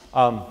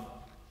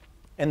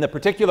 And the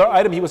particular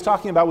item he was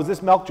talking about was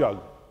this milk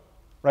jug,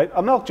 right?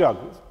 A milk jug.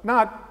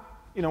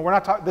 Not,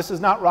 this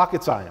is not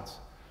rocket science,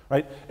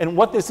 right? And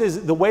what this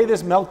is, the way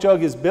this milk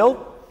jug is built,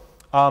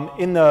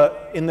 in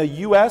the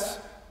U.S.,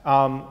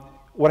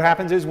 what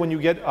happens is when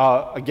you get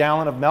a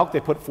gallon of milk,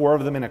 they put 4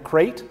 of them in a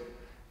crate,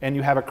 and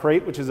you have a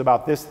crate which is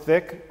about this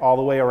thick all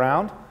the way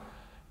around,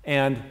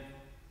 and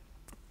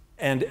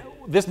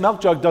this milk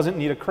jug doesn't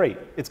need a crate.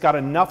 It's got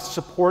enough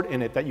support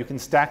in it that you can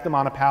stack them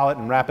on a pallet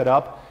and wrap it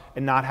up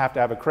and not have to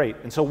have a crate.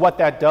 And so what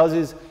that does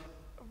is,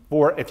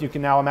 if you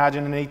can now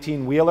imagine an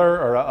 18-wheeler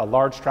or a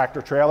large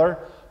tractor trailer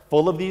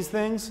full of these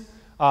things,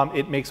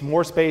 it makes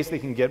more space, they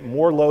can get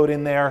more load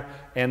in there,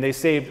 and they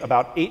saved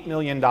about $8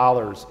 million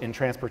in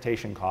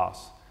transportation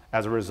costs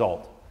as a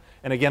result.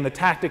 And again, the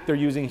tactic they're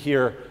using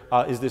here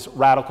is this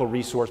radical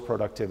resource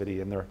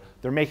productivity, and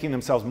they're making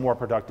themselves more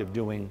productive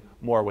doing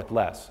more with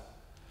less.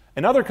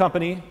 Another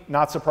company,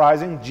 not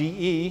surprising,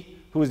 GE,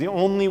 who is the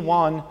only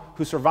one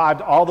who survived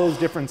all those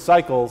different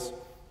cycles,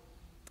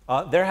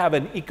 they have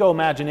an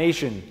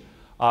eco-imagination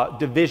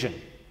division,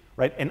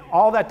 right? And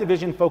all that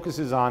division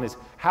focuses on is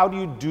how do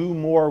you do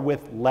more with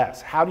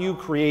less? How do you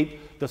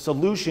create the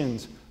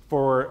solutions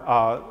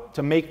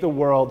to make the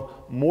world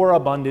more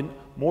abundant,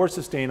 more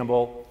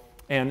sustainable?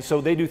 And so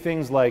they do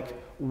things like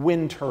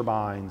wind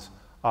turbines,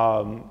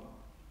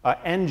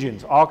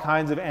 engines, all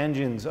kinds of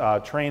engines,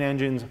 train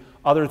engines,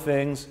 other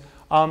things.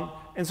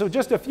 And so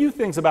just a few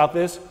things about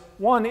this.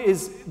 One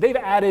is they've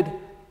added,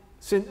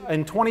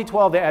 in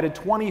 2012, they added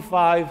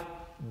 $25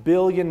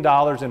 billion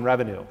in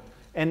revenue.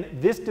 And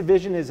this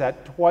division is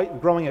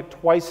growing at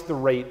twice the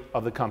rate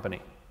of the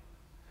company.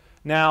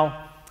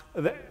 Now,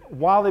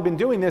 while they've been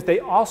doing this, they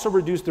also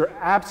reduced their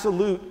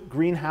absolute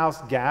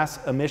greenhouse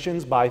gas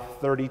emissions by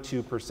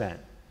 32%.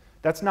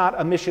 That's not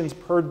emissions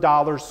per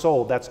dollar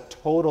sold, that's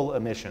total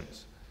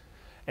emissions.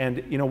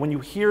 And when you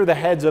hear the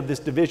heads of this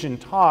division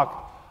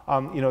talk,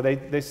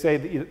 they say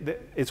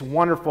that it's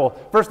wonderful.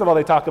 First of all,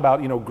 they talk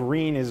about,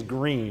 green is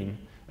green,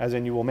 as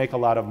in you will make a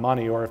lot of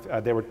money, or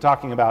if they were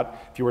talking about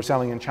if you were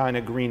selling in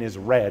China, green is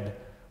red,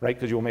 right,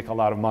 because you will make a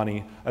lot of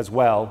money as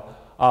well.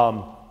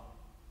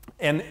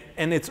 And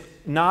it's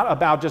not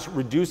about just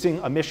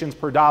reducing emissions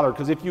per dollar,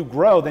 because if you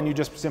grow, then you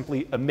just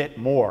simply emit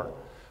more.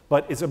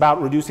 But it's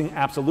about reducing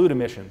absolute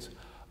emissions.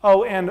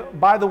 Oh, and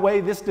by the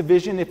way, this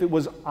division, if it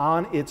was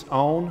on its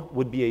own,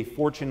 would be a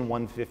Fortune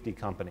 150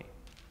 company.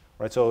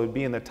 Right, so it would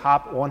be in the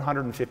top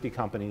 150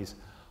 companies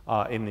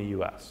in the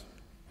US.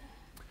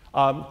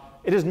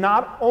 It is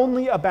not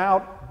only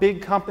about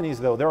big companies,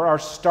 though. There are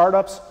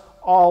startups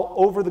all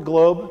over the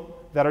globe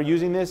that are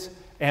using this.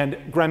 And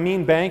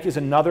Grameen Bank is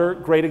another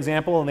great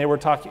example, and they were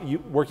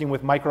working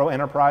with micro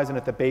enterprise and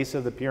at the base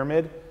of the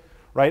pyramid,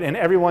 right? And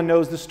everyone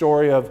knows the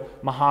story of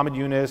Muhammad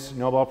Yunus,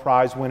 Nobel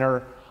Prize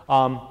winner.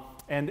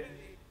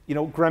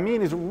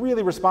 Grameen is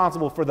really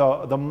responsible for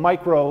the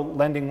micro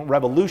lending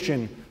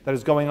revolution that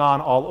is going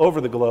on all over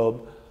the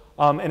globe.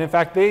 And in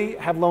fact, they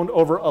have loaned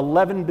over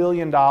 $11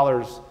 billion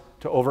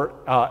to over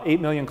 8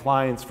 million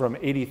clients from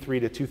 '83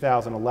 to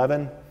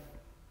 2011.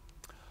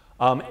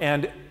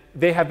 And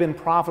they have been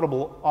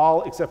profitable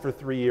all except for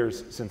 3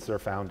 years since their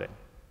founding,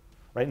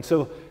 right?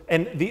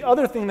 And the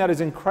other thing that is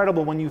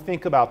incredible when you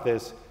think about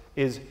this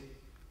is,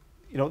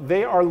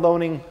 they are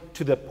loaning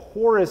to the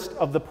poorest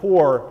of the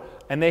poor,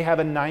 and they have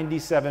a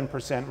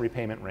 97%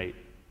 repayment rate.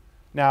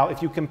 Now,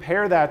 if you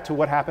compare that to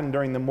what happened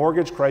during the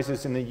mortgage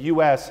crisis in the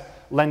US,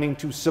 lending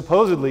to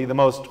supposedly the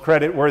most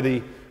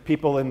credit-worthy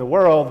people in the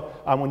world,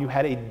 when you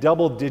had a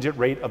double-digit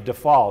rate of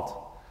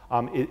default,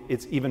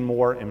 it's even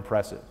more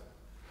impressive.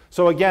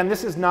 So again,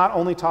 this is not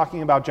only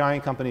talking about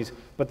giant companies,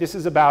 but this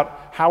is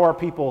about how are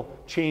people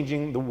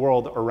changing the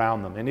world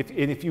around them. And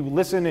if you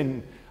listen,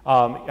 and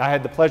I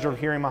had the pleasure of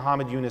hearing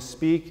Muhammad Yunus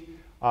speak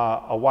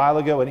a while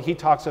ago, and he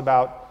talks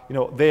about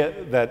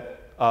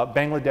that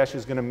Bangladesh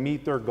is going to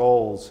meet their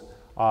goals,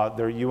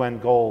 their UN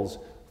goals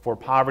for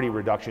poverty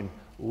reduction,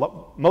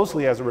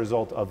 mostly as a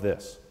result of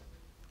this.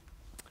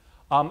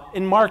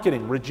 In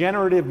marketing,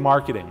 regenerative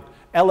marketing.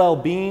 LL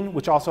Bean,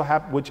 which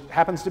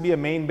happens to be a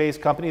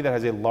Maine-based company that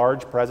has a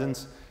large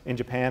presence in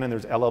Japan, and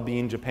there's LL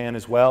Bean Japan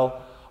as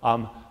well.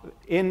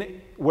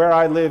 In where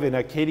I live in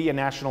Acadia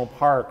National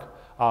Park,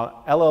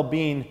 LL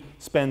Bean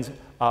spends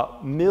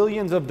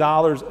millions of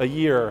dollars a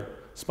year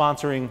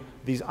sponsoring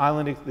this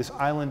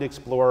Island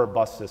Explorer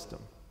bus system.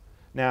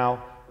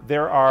 Now,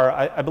 there are,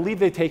 I believe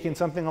they take in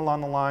something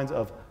along the lines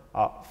of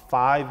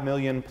 5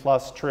 million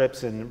plus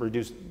trips and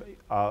reduce,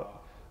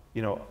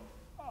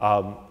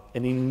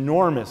 an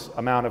enormous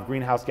amount of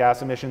greenhouse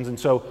gas emissions. And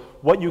so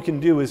what you can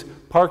do is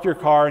park your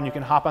car and you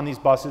can hop on these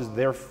buses.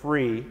 They're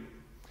free.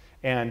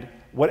 And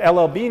what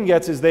LL Bean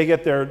gets is they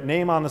get their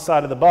name on the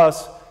side of the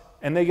bus,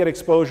 and they get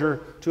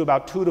exposure to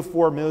about 2 to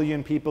 4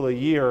 million people a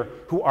year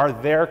who are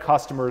their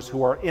customers,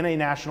 who are in a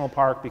national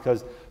park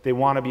because they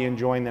want to be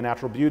enjoying the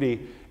natural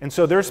beauty. And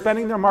so they're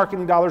spending their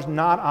marketing dollars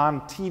not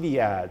on TV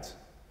ads,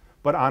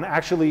 but on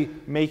actually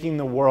making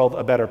the world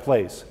a better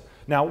place.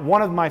 Now,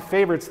 one of my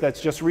favorites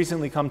that's just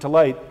recently come to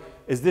light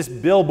is this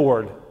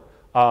billboard,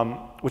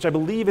 which I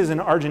believe is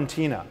in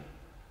Argentina.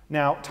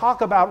 Now,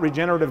 talk about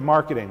regenerative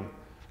marketing.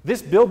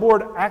 This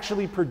billboard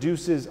actually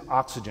produces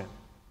oxygen.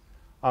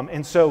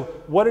 And so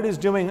what it is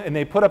doing, and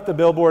they put up the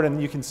billboard,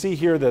 and you can see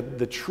here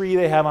the tree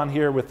they have on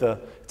here with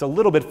it's a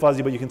little bit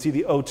fuzzy, but you can see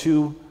the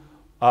O2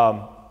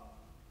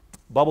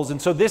 bubbles.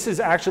 And so this is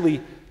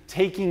actually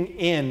taking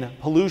in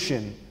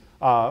pollution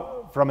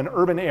from an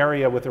urban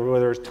area where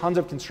there's tons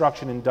of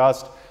construction and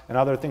dust and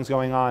other things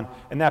going on.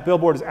 And that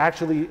billboard is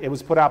actually, it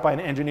was put out by an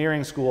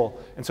engineering school.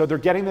 And so they're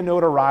getting the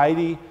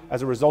notoriety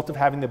as a result of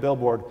having the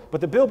billboard. But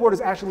the billboard is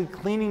actually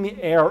cleaning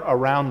the air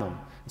around them.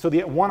 So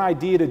the one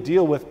idea to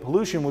deal with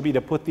pollution would be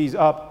to put these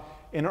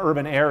up in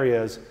urban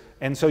areas.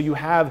 And so you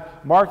have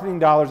marketing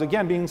dollars,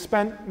 again, being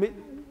spent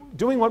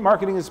doing what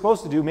marketing is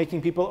supposed to do,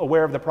 making people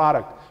aware of the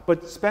product,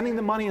 but spending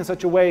the money in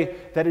such a way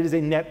that it is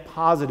a net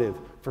positive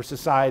for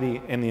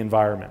society and the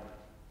environment.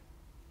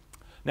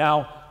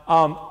 Now,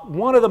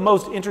 one of the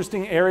most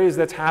interesting areas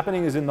that's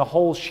happening is in the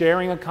whole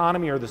sharing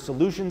economy or the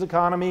solutions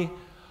economy.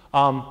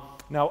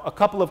 Now, a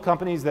couple of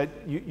companies that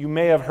you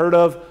may have heard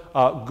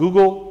of,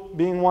 Google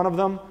being one of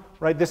them,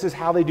 right? This is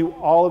how they do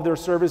all of their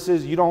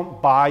services. You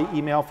don't buy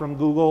email from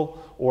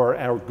Google or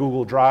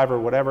Google Drive or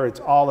whatever.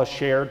 It's all a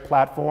shared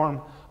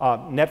platform.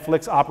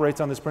 Netflix operates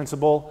on this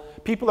principle.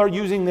 People are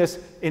using this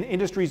in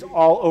industries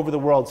all over the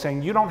world,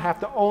 saying you don't have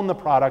to own the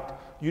product,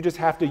 You just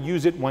have to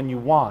use it when you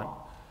want.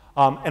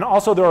 And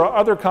also there are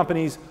other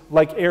companies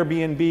like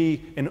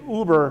Airbnb and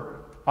Uber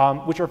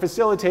which are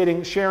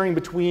facilitating sharing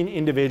between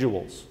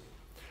individuals.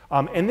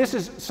 And this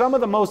is some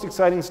of the most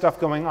exciting stuff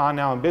going on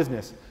now in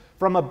business.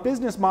 From a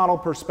business model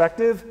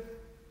perspective,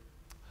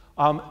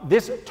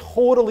 this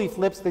totally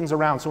flips things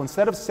around. So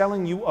instead of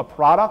selling you a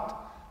product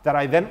that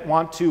I then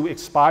want to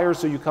expire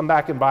so you come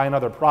back and buy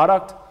another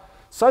product,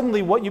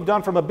 suddenly what you've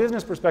done from a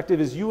business perspective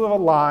is you have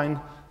aligned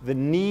the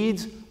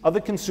needs of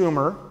the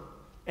consumer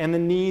and the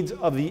needs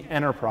of the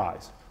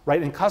enterprise,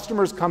 right? And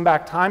customers come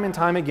back time and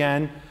time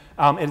again.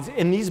 It's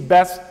in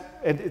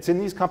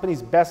these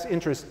companies' best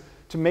interest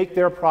to make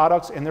their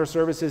products and their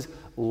services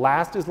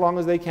last as long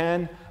as they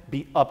can,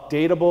 be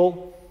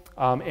updatable,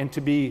 and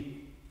to be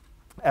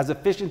as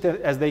efficient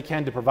as they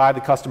can to provide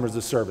the customers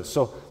the service.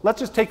 So let's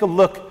just take a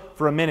look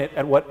for a minute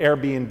at what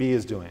Airbnb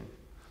is doing.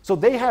 So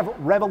they have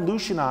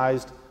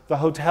revolutionized the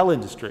hotel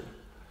industry.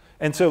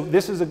 And so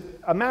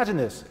imagine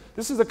this.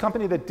 This is a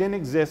company that didn't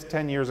exist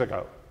 10 years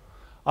ago.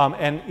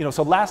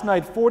 So last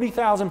night,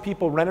 40,000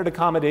 people rented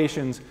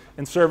accommodations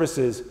and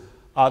services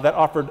that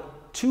offered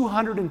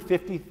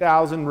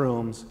 250,000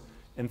 rooms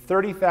in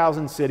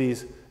 30,000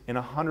 cities in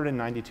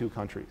 192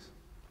 countries.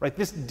 Right?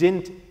 This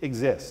didn't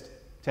exist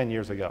 10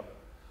 years ago.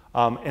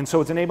 And so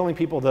it's enabling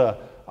people to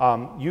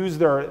use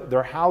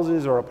their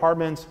houses or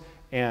apartments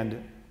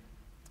and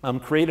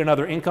create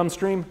another income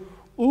stream.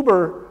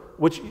 Uber,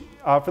 which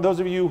for those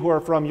of you who are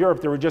from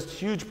Europe, there were just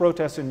huge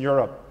protests in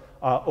Europe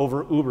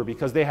over Uber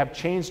because they have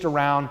changed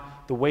around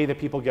the way that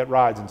people get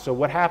rides. And so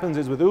what happens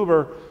is with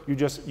Uber,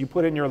 you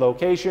put in your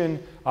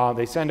location,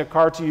 they send a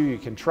car to you, you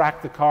can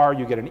track the car,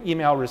 you get an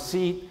email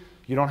receipt,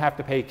 you don't have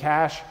to pay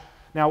cash.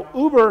 Now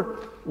Uber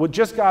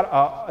just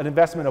got an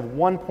investment of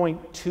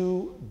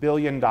 $1.2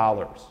 billion,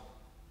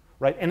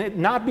 right? And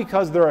not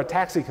because they're a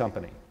taxi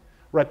company,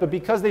 right? But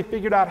because they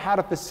figured out how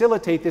to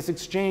facilitate this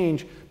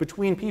exchange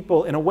between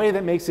people in a way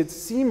that makes it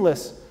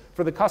seamless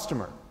for the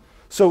customer.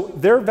 So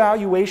their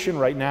valuation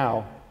right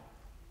now,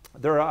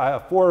 they're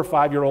a 4 or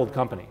 5 year old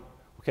company.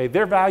 Okay,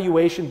 their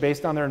valuation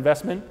based on their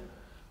investment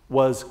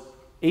was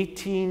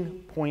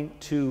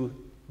 $18.2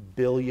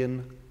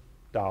 billion.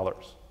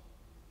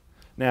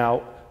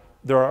 Now,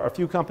 there are a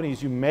few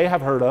companies you may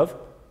have heard of.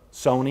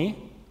 Sony,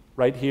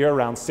 right here,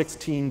 around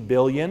 $16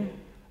 billion.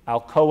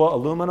 Alcoa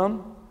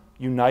Aluminum,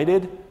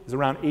 United is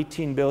around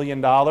 $18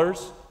 billion.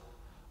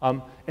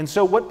 And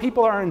so what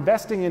people are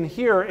investing in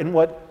here and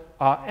what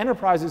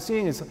enterprise is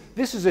seeing is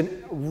this is a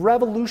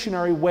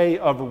revolutionary way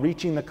of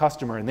reaching the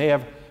customer, and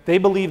they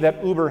believe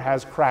that Uber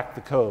has cracked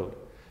the code.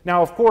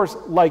 Now, of course,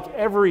 like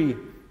every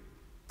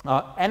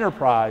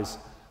enterprise,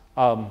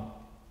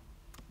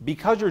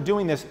 because you're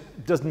doing this,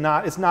 it's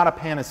not a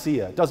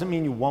panacea. It doesn't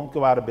mean you won't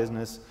go out of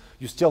business.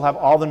 You still have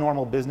all the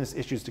normal business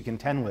issues to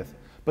contend with.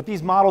 But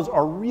these models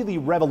are really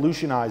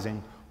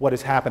revolutionizing what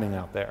is happening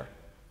out there.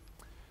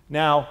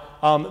 Now,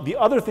 the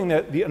other thing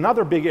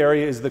another big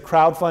area is the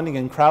crowdfunding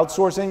and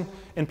crowdsourcing,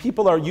 and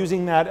people are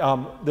using that.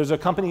 There's a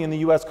company in the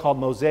US called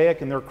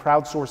Mosaic, and they're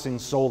crowdsourcing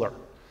solar.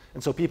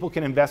 And so people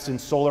can invest in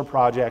solar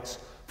projects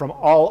from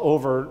all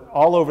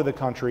over the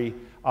country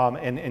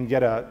and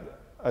get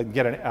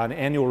an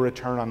annual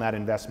return on that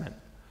investment.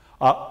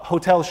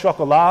 Hotel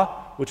Chocolat,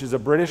 which is a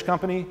British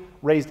company,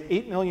 raised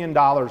 $8 million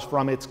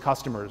from its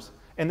customers,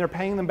 and they're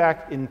paying them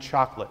back in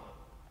chocolate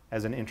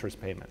as an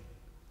interest payment.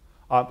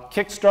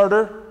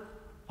 Kickstarter,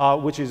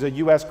 which is a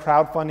US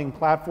crowdfunding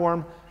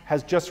platform,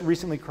 has just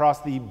recently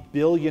crossed the $1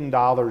 billion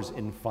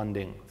in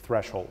funding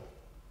threshold,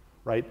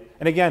 right?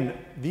 And again,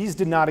 these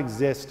did not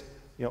exist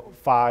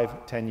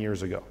 5, 10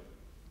 years ago.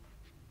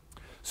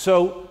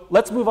 So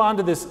let's move on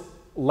to this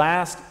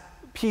last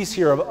piece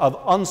here of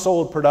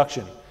unsold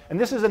production. And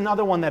this is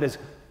another one that is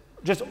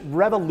just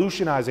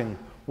revolutionizing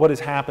what is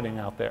happening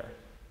out there.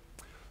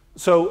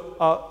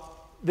 So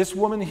this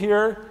woman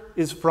here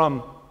is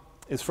from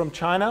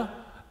China,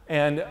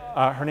 and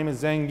her name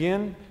is Zhang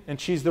Yin, and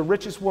she's the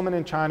richest woman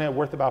in China,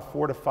 worth about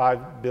 $4 to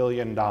 $5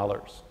 billion.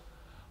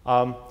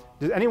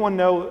 Does anyone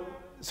know?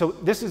 So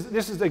this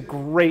is a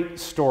great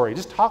story.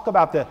 Just talk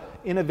about the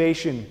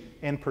innovation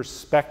and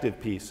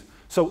perspective piece.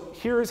 So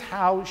here's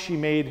how she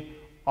made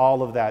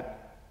all of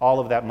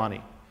that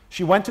money.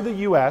 She went to the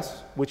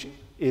US, which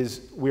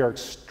we are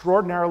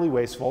extraordinarily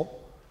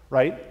wasteful,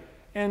 right?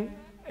 And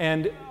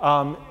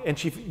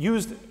she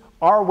used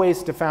our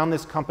waste to found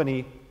this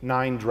company,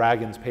 Nine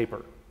Dragons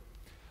Paper.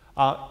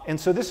 And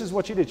so this is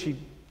what she did. She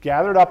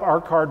gathered up our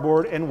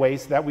cardboard and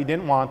waste that we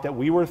didn't want, that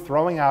we were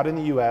throwing out in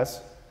the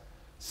US,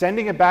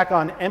 sending it back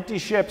on empty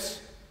ships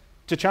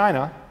to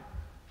China,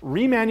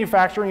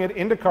 remanufacturing it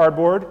into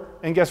cardboard,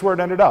 and guess where it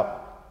ended up?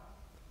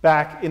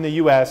 Back in the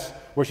US,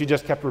 where she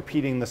just kept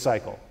repeating the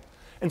cycle.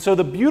 And so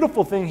the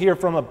beautiful thing here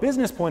from a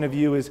business point of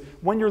view is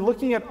when you're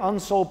looking at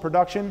unsold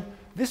production,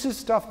 this is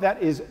stuff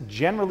that is,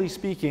 generally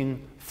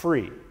speaking,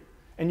 free.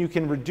 And you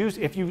can reduce,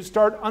 if you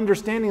start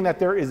understanding that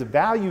there is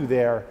value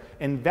there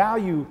and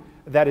value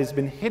that has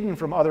been hidden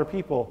from other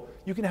people,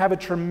 you can have a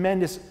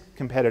tremendous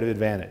competitive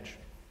advantage.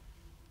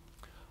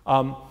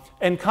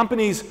 And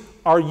companies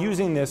are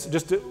using this,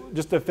 just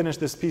to finish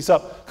this piece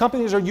up,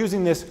 companies are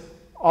using this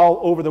all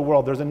over the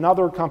world. There's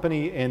another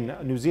company in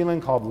New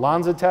Zealand called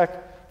Lanzatech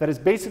that is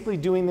basically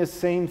doing this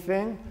same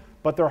thing,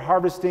 but they're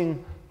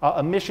harvesting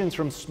emissions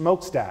from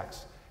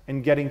smokestacks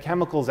and getting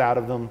chemicals out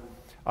of them,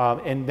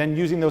 and then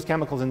using those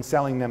chemicals and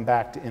selling them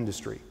back to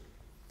industry.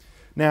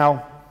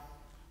 Now,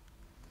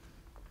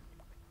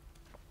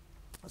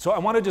 so I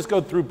want to just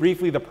go through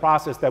briefly the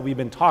process that we've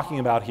been talking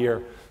about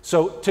here.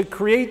 So to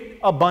create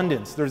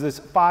abundance, there's this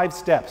 5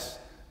 steps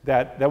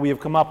that we have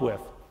come up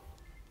with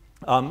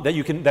that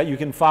you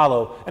can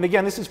follow. And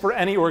again, this is for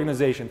any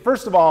organization.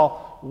 First of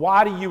all,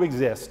 why do you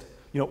exist?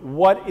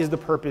 What is the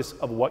purpose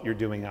of what you're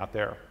doing out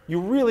there? You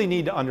really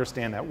need to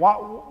understand that.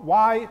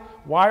 Why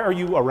are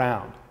you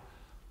around?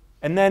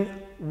 And then,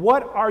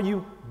 what are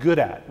you good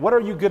at? What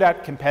are you good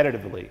at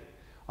competitively?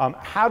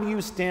 How do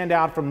you stand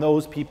out from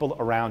those people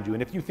around you?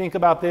 And if you think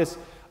about this,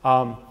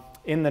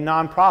 in the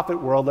nonprofit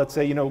world, let's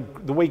say,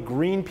 the way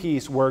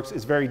Greenpeace works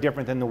is very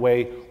different than the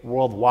way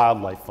World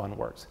Wildlife Fund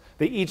works.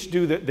 They each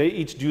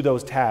do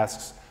those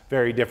tasks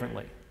very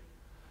differently.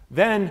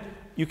 Then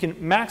you can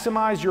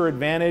maximize your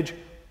advantage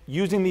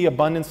using the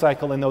abundance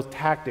cycle and those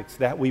tactics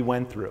that we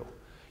went through.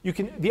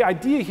 The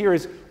idea here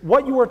is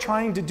what you are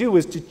trying to do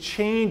is to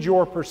change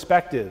your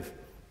perspective.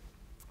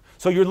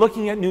 So you're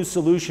looking at new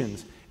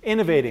solutions,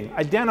 innovating,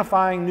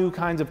 identifying new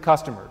kinds of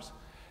customers.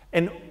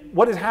 And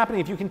what is happening,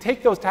 if you can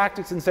take those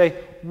tactics and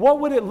say, what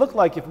would it look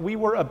like if we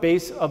were a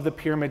base of the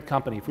pyramid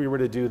company, if we were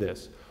to do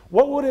this?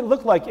 What would it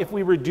look like if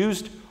we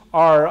reduced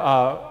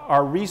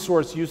our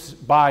resource use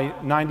by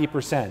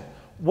 90%?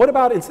 What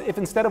about if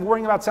instead of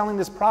worrying about selling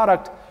this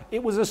product,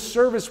 it was a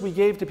service we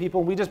gave to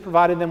people and we just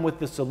provided them with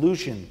the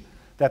solution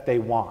that they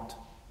want?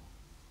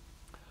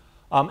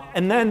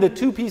 And then the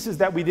 2 pieces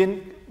that we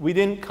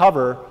didn't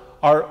cover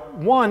are,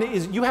 one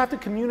is you have to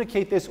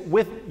communicate this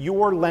with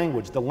your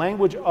language, the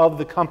language of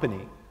the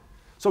company.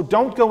 So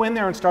don't go in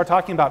there and start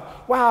talking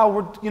about, wow,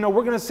 we're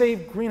going to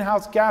save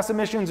greenhouse gas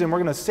emissions and we're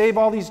going to save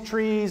all these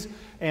trees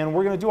and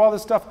we're going to do all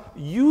this stuff.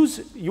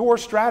 Use your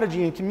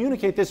strategy and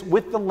communicate this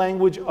with the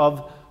language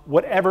of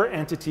whatever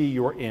entity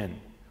you're in,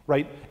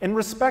 right? And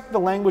respect the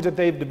language that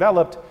they've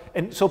developed,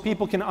 and so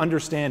people can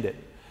understand it.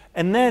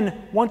 And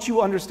then once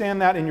you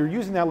understand that and you're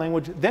using that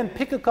language, then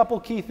pick a couple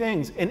key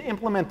things and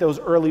implement those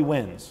early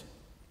wins.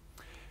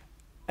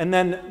 And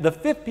then the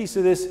 5th piece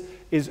of this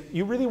is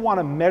you really want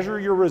to measure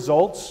your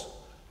results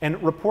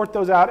and report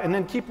those out and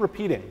then keep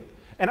repeating.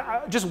 And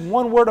just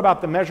one word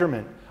about the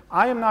measurement.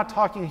 I am not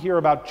talking here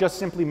about just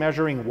simply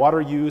measuring water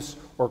use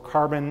or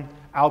carbon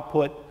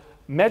output.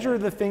 Measure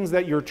the things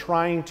that you're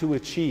trying to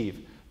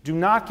achieve. Do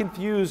not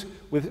confuse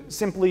with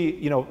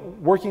simply,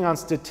 working on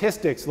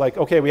statistics like,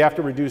 okay, we have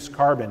to reduce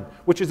carbon,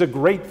 which is a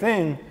great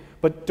thing,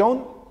 but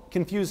don't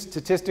confuse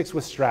statistics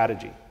with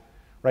strategy,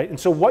 right? And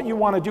so what you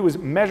want to do is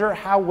measure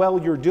how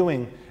well you're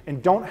doing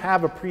and don't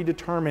have a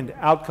predetermined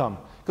outcome,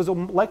 because there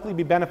will likely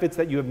be benefits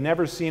that you have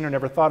never seen or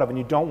never thought of, and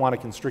you don't want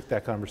to constrict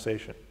that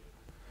conversation.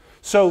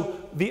 So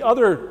the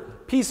other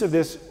piece of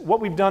this, what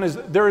we've done is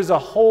there is a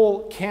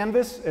whole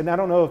canvas, and I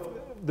don't know if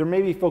there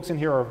may be folks in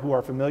here who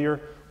are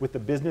familiar with the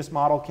business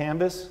model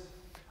canvas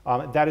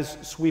that is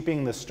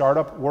sweeping the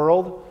startup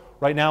world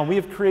right now. We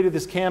have created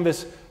this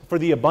canvas for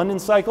the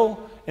abundance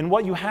cycle, and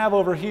what you have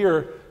over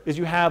here is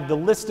you have the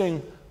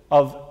listing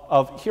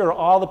of here are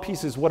all the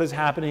pieces, what is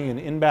happening in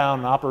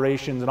inbound and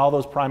operations and all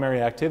those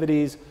primary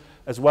activities,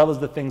 as well as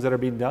the things that are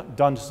being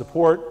done to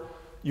support.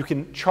 You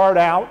can chart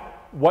out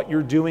what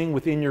you're doing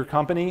within your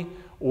company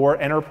or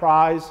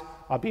enterprise,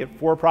 be it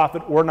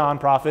for-profit or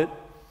non-profit.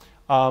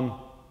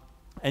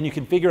 And you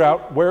can figure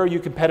out where are you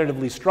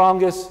competitively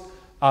strongest.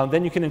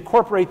 Then you can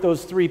incorporate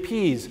those 3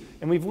 Ps.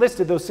 And we've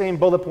listed those same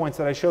bullet points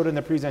that I showed in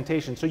the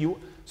presentation. So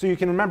you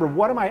can remember,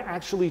 what am I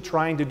actually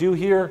trying to do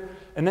here?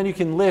 And then you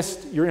can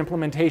list your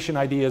implementation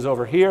ideas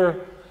over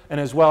here. And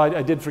as well,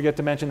 I did forget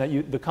to mention that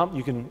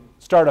you can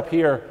start up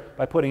here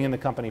by putting in the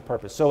company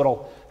purpose. So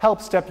it'll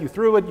help step you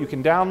through it. You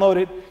can download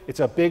it. It's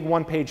a big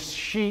 1-page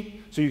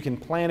sheet, so you can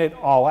plan it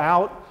all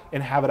out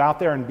and have it out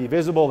there and be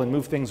visible and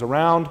move things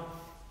around.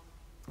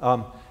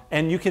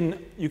 And you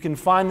can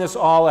find this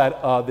all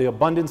at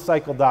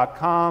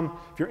theabundancecycle.com.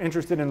 If you're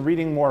interested in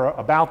reading more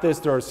about this,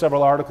 there are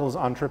several articles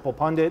on Triple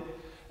Pundit.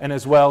 And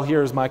as well,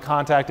 here's my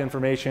contact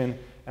information,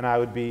 and I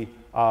would be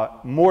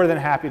more than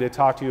happy to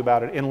talk to you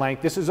about it in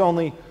length. This is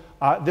only,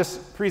 this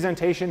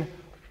presentation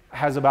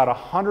has about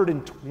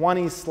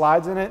 120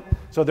 slides in it.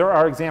 So there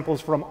are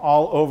examples from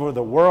all over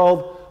the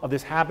world of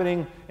this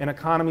happening in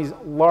economies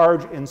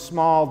large and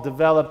small,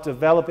 developed,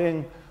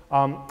 developing.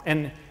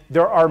 And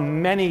there are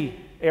many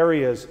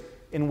areas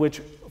in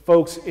which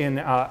folks in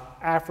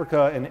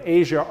Africa and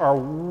Asia are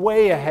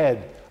way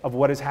ahead of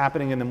what is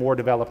happening in the more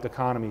developed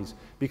economies,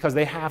 because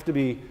they have to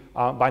be,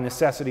 by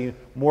necessity,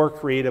 more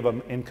creative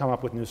and come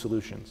up with new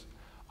solutions.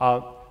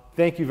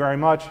 Thank you very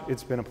much.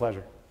 It's been a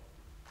pleasure.